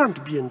 We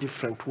can't be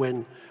indifferent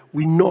when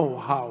we know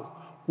how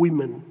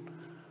women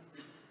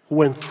who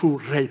went through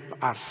rape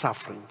are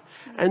suffering.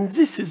 And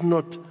this is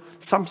not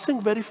something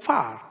very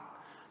far.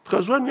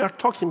 Because when we are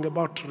talking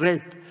about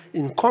rape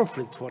in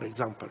conflict, for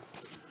example,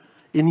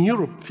 In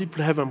Europe,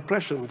 people have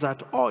impression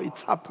that, oh,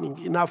 it's happening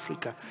in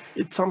Africa.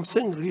 It's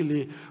something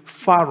really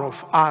far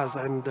off us,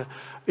 and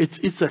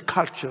it's a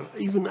culture.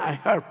 Even I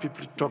heard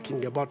people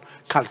talking about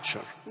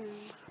culture.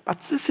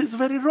 But this is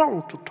very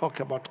wrong to talk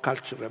about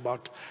culture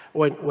about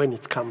when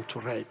it comes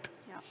to rape.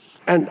 Yeah.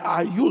 And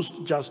I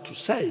used just to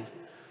say,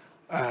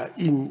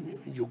 in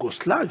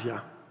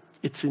Yugoslavia,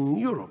 it's in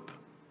Europe.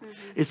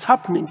 It's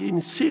happening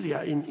in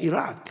Syria, in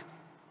Iraq.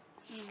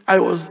 I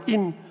was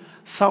in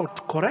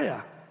South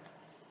Korea.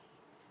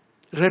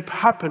 Rape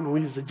happened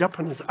with the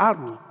Japanese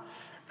army.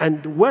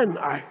 And when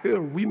I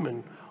hear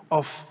women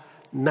of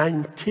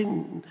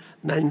 19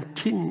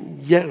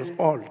 years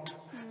old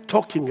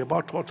talking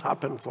about what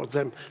happened for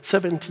them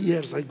 70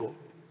 years ago,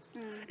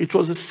 it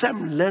was the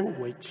same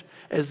language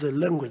as the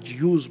language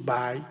used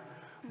by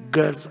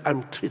girls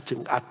I'm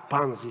treating at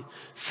Panzi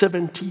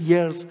 70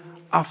 years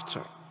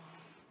after.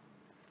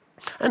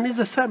 And it's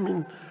the same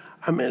in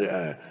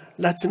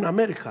Latin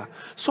America.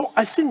 So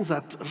I think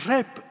that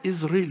rape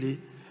is really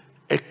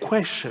a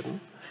question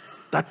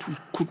that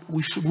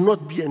we should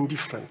not be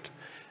indifferent,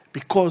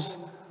 because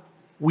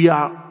we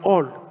are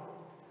all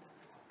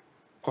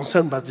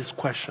concerned by this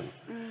question.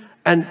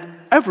 And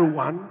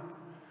everyone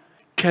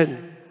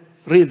can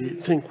really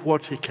think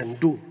what he can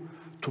do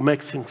to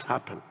make things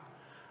happen.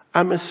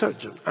 I'm a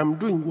surgeon. I'm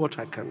doing what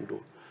I can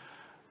do.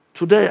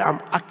 Today, I'm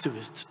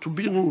activist to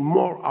bring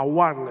more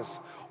awareness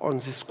on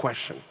this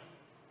question.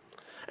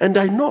 And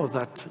I know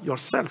that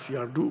yourself, you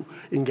are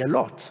doing a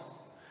lot.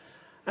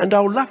 And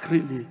I would like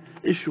really,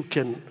 if you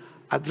can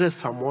address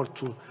some more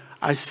to,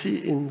 I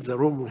see in the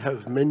room we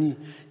have many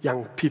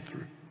young people.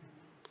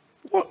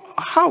 Well,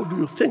 how do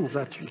you think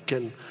that we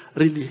can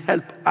really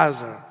help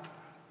others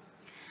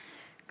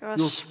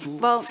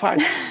to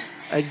fight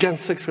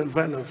against sexual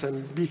violence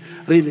and be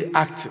really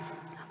active?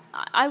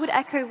 I would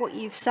echo what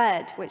you've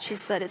said, which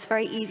is that it's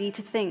very easy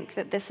to think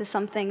that this is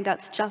something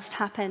that's just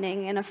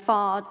happening in a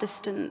far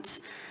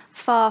distant,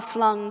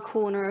 far-flung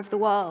corner of the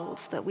world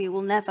that we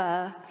will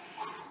never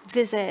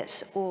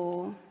visit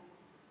or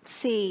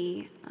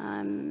see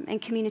in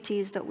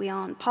communities that we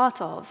aren't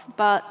part of.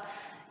 But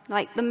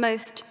like the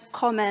most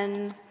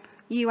common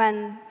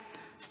UN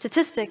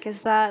statistic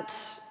is that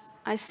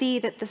I see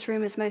that this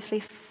room is mostly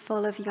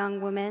full of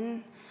young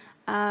women,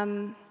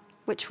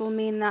 which will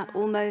mean that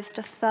almost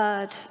a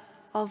third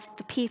of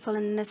the people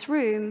in this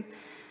room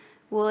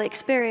will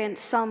experience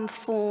some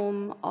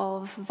form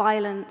of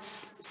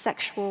violence,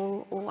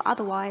 sexual or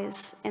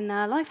otherwise, in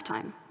their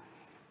lifetime.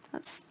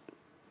 That's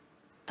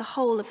the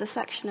whole of the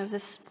section of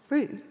this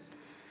room.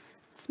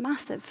 It's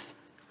massive.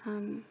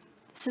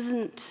 This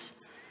isn't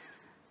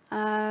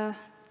an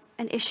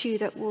issue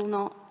that will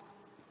not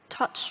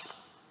touch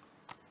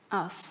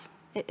us.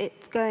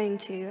 It's going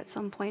to at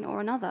some point or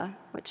another,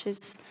 which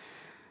is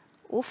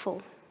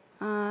awful.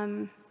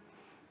 I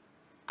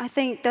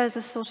think there's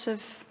a sort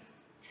of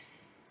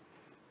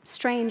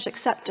strange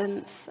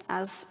acceptance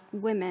as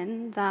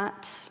women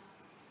that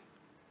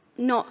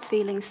not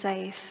feeling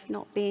safe,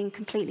 not being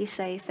completely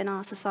safe in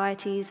our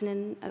societies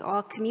and in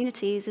our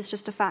communities is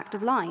just a fact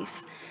of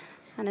life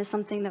and is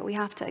something that we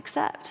have to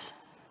accept.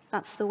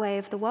 That's the way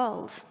of the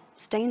world.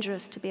 It's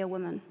dangerous to be a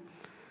woman.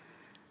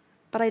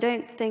 But I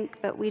don't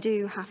think that we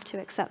do have to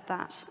accept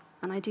that.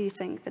 And I do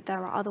think that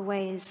there are other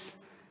ways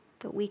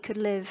that we could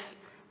live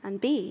and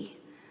be.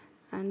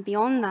 And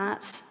beyond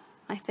that,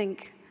 I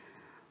think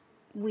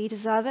we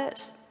deserve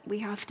it. We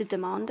have to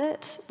demand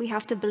it. We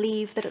have to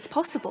believe that it's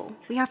possible.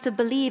 We have to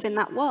believe in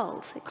that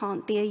world. It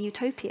can't be a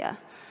utopia.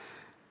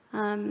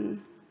 I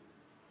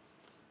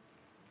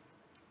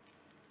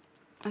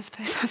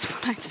suppose that's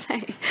what I'd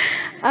say.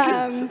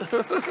 Thank you.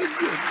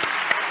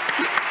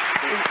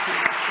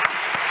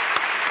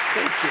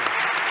 Thank you.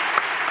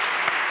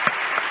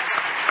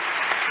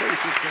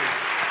 Thank you.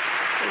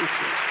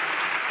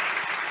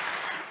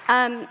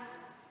 Thank you.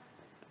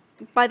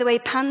 By the way,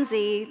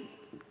 Pansy,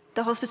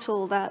 the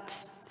hospital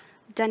that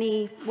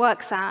Denny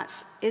works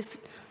at,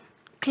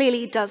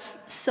 clearly does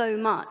so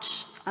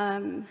much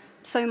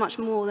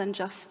more than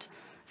just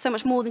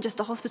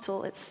a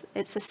hospital. It's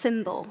a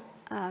symbol,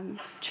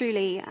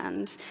 truly.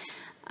 And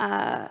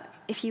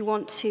if you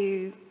want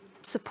to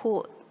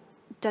support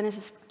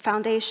Dennis's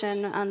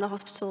foundation and the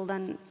hospital,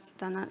 then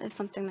that is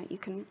something that you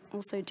can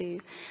also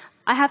do.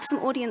 I have some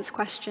audience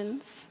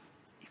questions,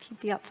 if you'd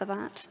be up for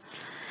that.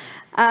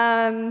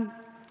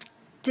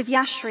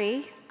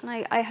 Divyashri,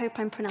 and I hope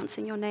I'm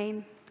pronouncing your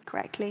name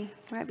correctly,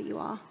 wherever you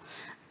are,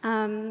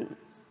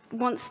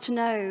 wants to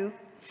know,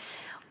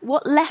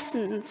 what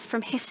lessons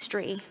from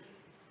history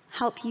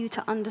help you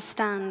to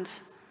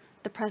understand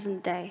the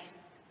present day?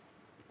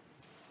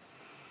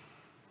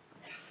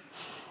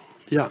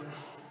 Yeah.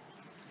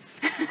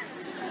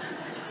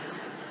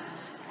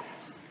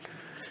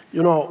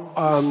 You know,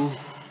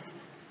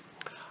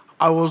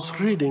 I was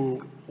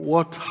reading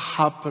what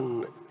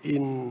happened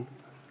in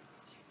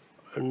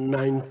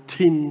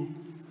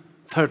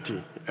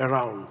 1930,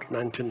 around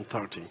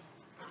 1930.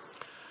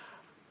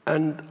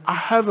 And I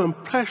have an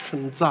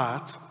impression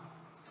that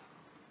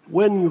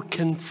when you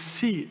can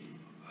see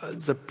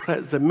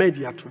the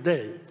media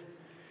today,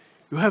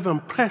 you have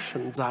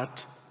impression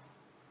that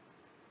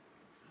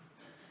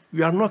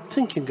we are not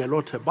thinking a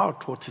lot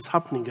about what is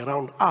happening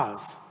around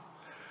us.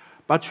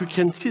 But you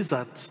can see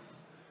that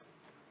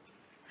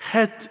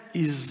hate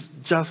is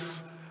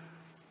just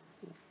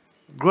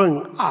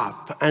growing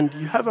up, and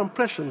you have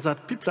impression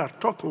that people are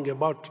talking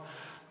about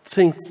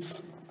things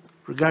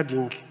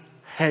regarding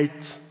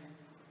hate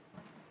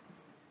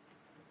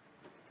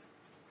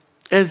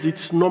as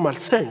its normal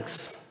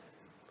sense.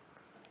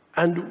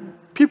 And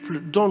people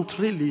don't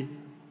really,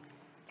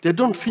 they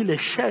don't feel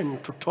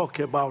ashamed to talk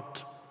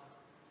about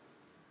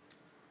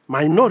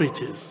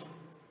minorities.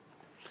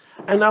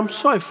 And I'm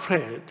so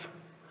afraid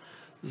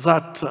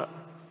that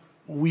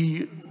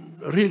we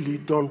really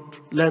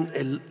don't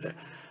learn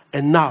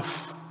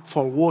enough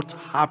for what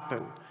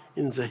happened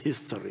in the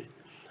history.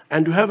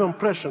 And you have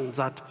impression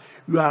that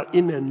you are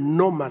in a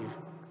normal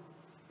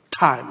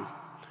time.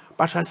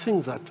 But I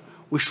think that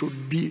we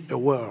should be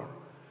aware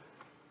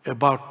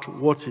about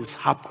what is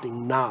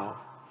happening now.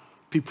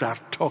 People are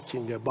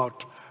talking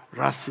about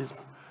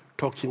racism,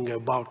 talking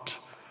about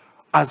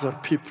other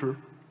people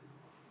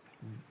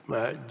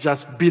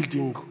just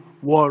building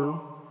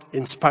wall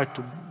in spite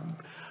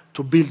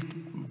to build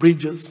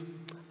bridges.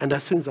 And I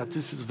think that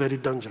this is very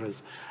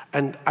dangerous.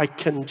 And I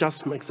can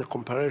just make the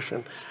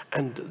comparison,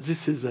 and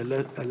this is a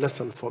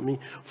lesson for me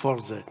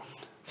for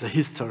the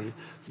history,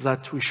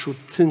 that we should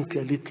think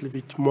a little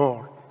bit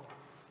more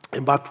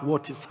about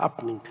what is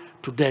happening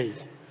today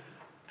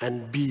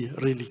and be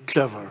really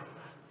clever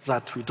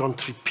that we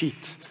don't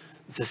repeat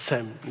the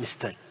same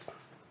mistakes.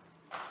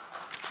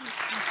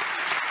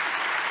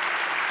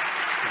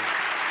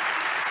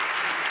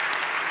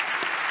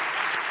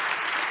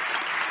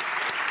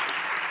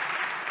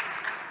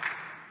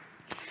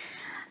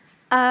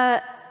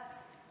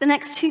 The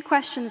next two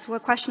questions were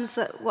questions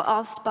that were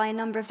asked by a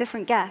number of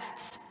different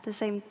guests, the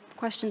same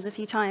questions a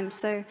few times,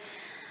 so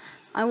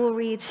I will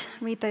read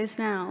those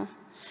now.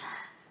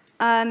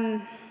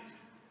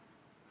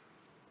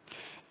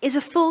 Is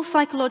a full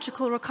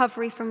psychological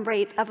recovery from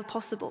rape ever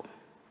possible?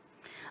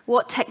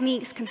 What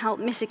techniques can help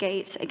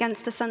mitigate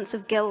against the sense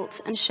of guilt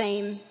and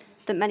shame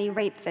that many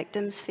rape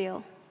victims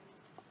feel?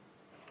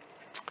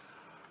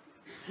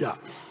 Yeah.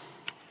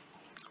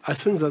 I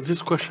think that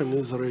this question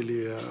is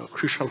really a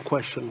crucial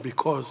question,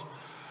 because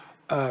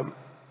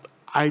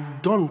I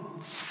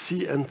don't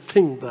see and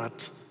think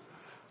that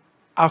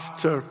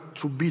after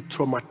to be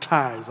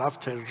traumatized,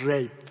 after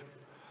rape,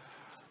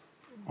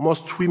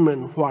 most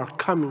women who are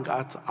coming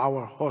at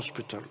our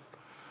hospital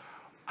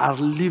are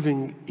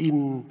living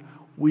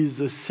with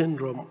the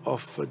syndrome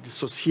of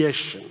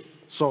dissociation.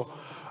 So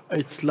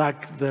it's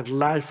like their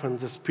life and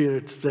the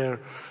spirit,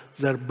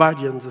 their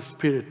body and the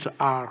spirit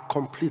are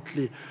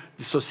completely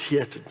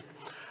dissociated.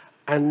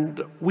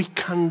 And we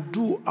can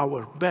do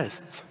our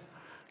best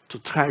to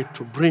try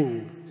to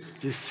bring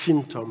this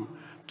symptom,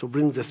 to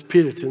bring the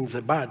spirit in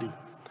the body.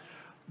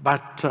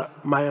 But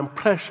my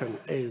impression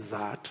is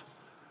that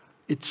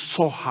it's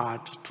so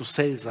hard to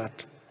say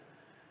that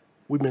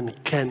women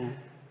can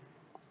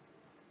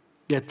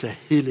get a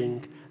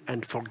healing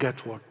and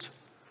forget what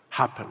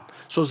happened.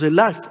 So the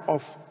life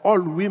of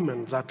all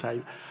women that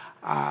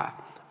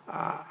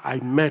I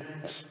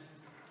met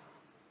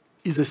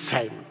is the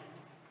same.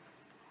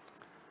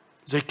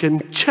 They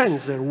can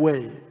change their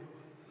way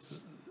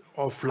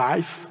of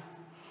life,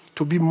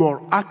 to be more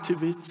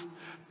activists,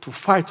 to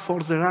fight for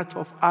the right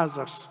of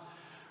others.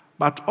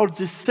 But all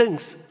these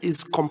things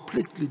is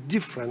completely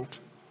different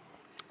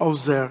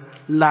of their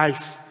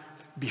life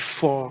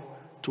before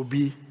to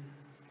be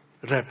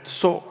raped.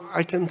 So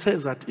I can say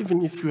that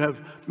even if you have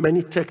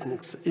many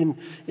techniques, in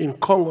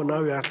Congo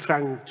now we are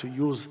trying to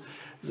use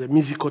the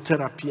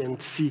musicotherapy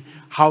and see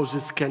how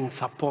this can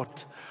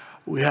support.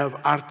 We have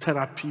art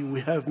therapy,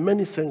 we have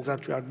many things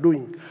that we are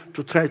doing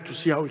to try to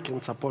see how we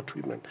can support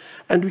women.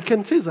 And we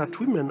can say that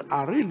women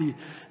are really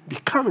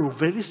becoming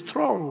very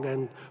strong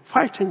and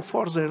fighting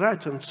for their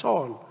rights and so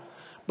on.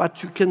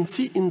 But you can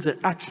see in the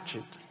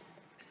attitude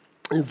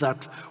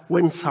that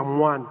when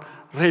someone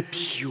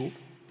rapes you,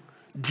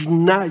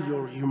 deny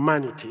your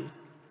humanity,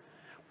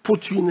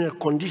 put you in a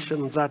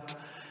condition that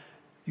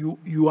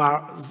you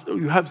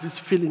have this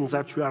feeling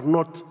that you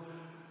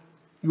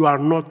are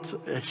not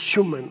a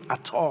human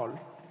at all,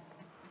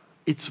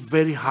 it's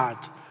very hard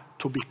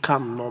to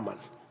become normal.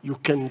 You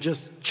can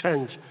just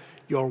change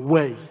your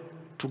way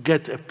to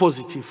get a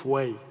positive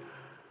way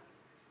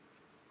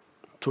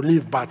to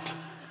live, but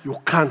you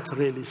can't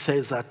really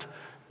say that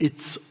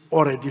it's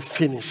already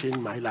finished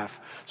in my life.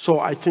 So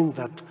I think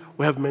that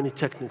we have many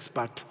techniques,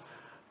 but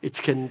it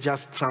can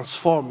just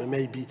transform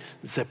maybe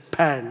the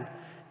pain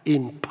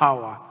in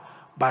power,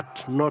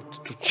 but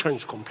not to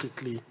change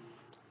completely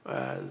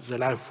the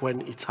life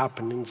when it's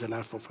happening, the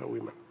life of a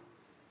woman.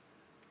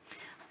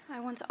 I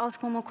want to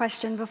ask one more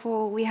question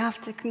before we have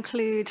to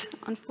conclude,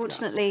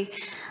 unfortunately.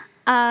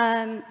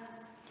 Who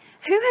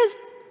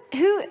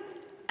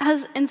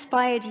has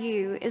inspired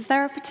you? Is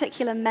there a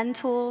particular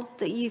mentor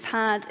that you've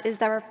had? Is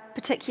there a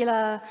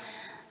particular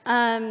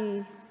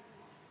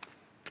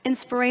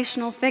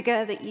inspirational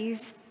figure that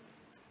you've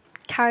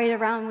carried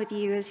around with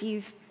you as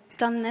you've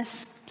done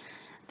this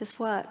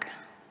work?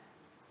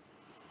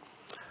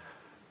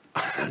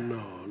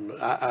 No,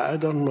 I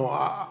don't know.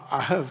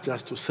 I have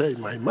just to say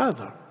my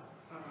mother.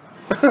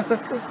 You're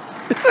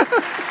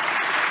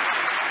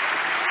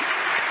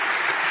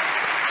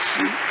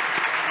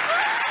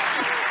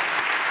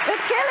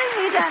killing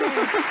me, Danny.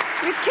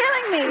 You're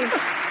killing me.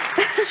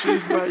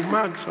 She's my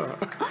mentor.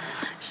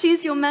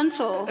 She's your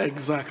mentor.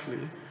 Exactly.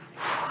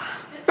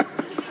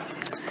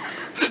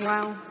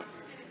 Wow.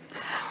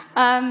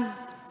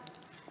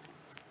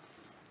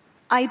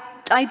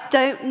 I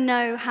don't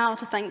know how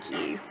to thank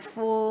you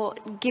for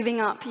giving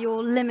up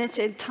your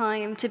limited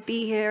time to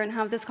be here and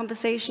have this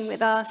conversation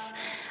with us.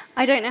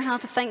 I don't know how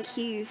to thank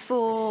you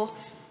for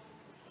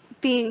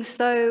being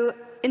so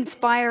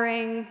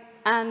inspiring,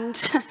 and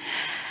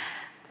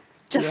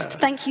just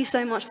thank you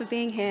so much for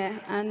being here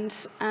and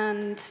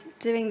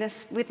doing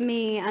this with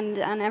me and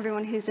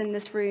everyone who's in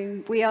this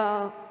room. We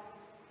are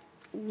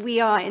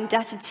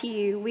indebted to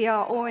you. We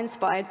are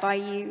awe-inspired by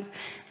you.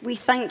 We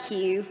thank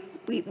you.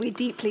 We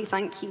deeply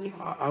thank you.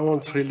 I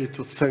want really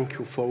to thank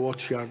you for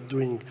what you are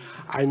doing.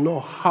 I know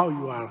how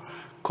you are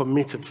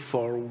committed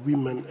for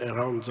women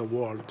around the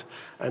world,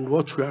 and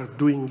what you are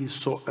doing is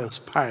so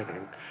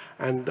inspiring.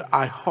 And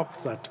I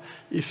hope that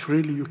if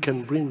really you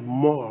can bring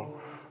more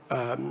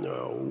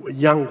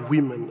young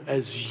women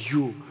as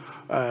you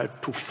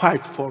to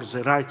fight for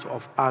the right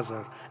of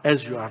others,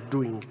 as you are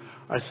doing,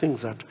 I think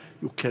that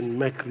you can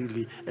make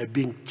really a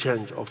big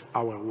change of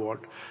our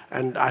world.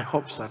 And I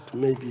hope that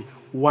maybe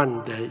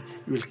one day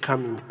you will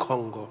come in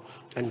Congo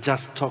and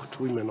just talk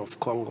to women of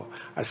Congo.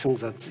 I think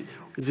that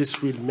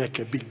this will make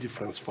a big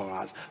difference for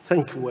us.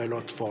 Thank you a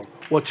lot for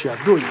what you are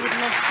doing.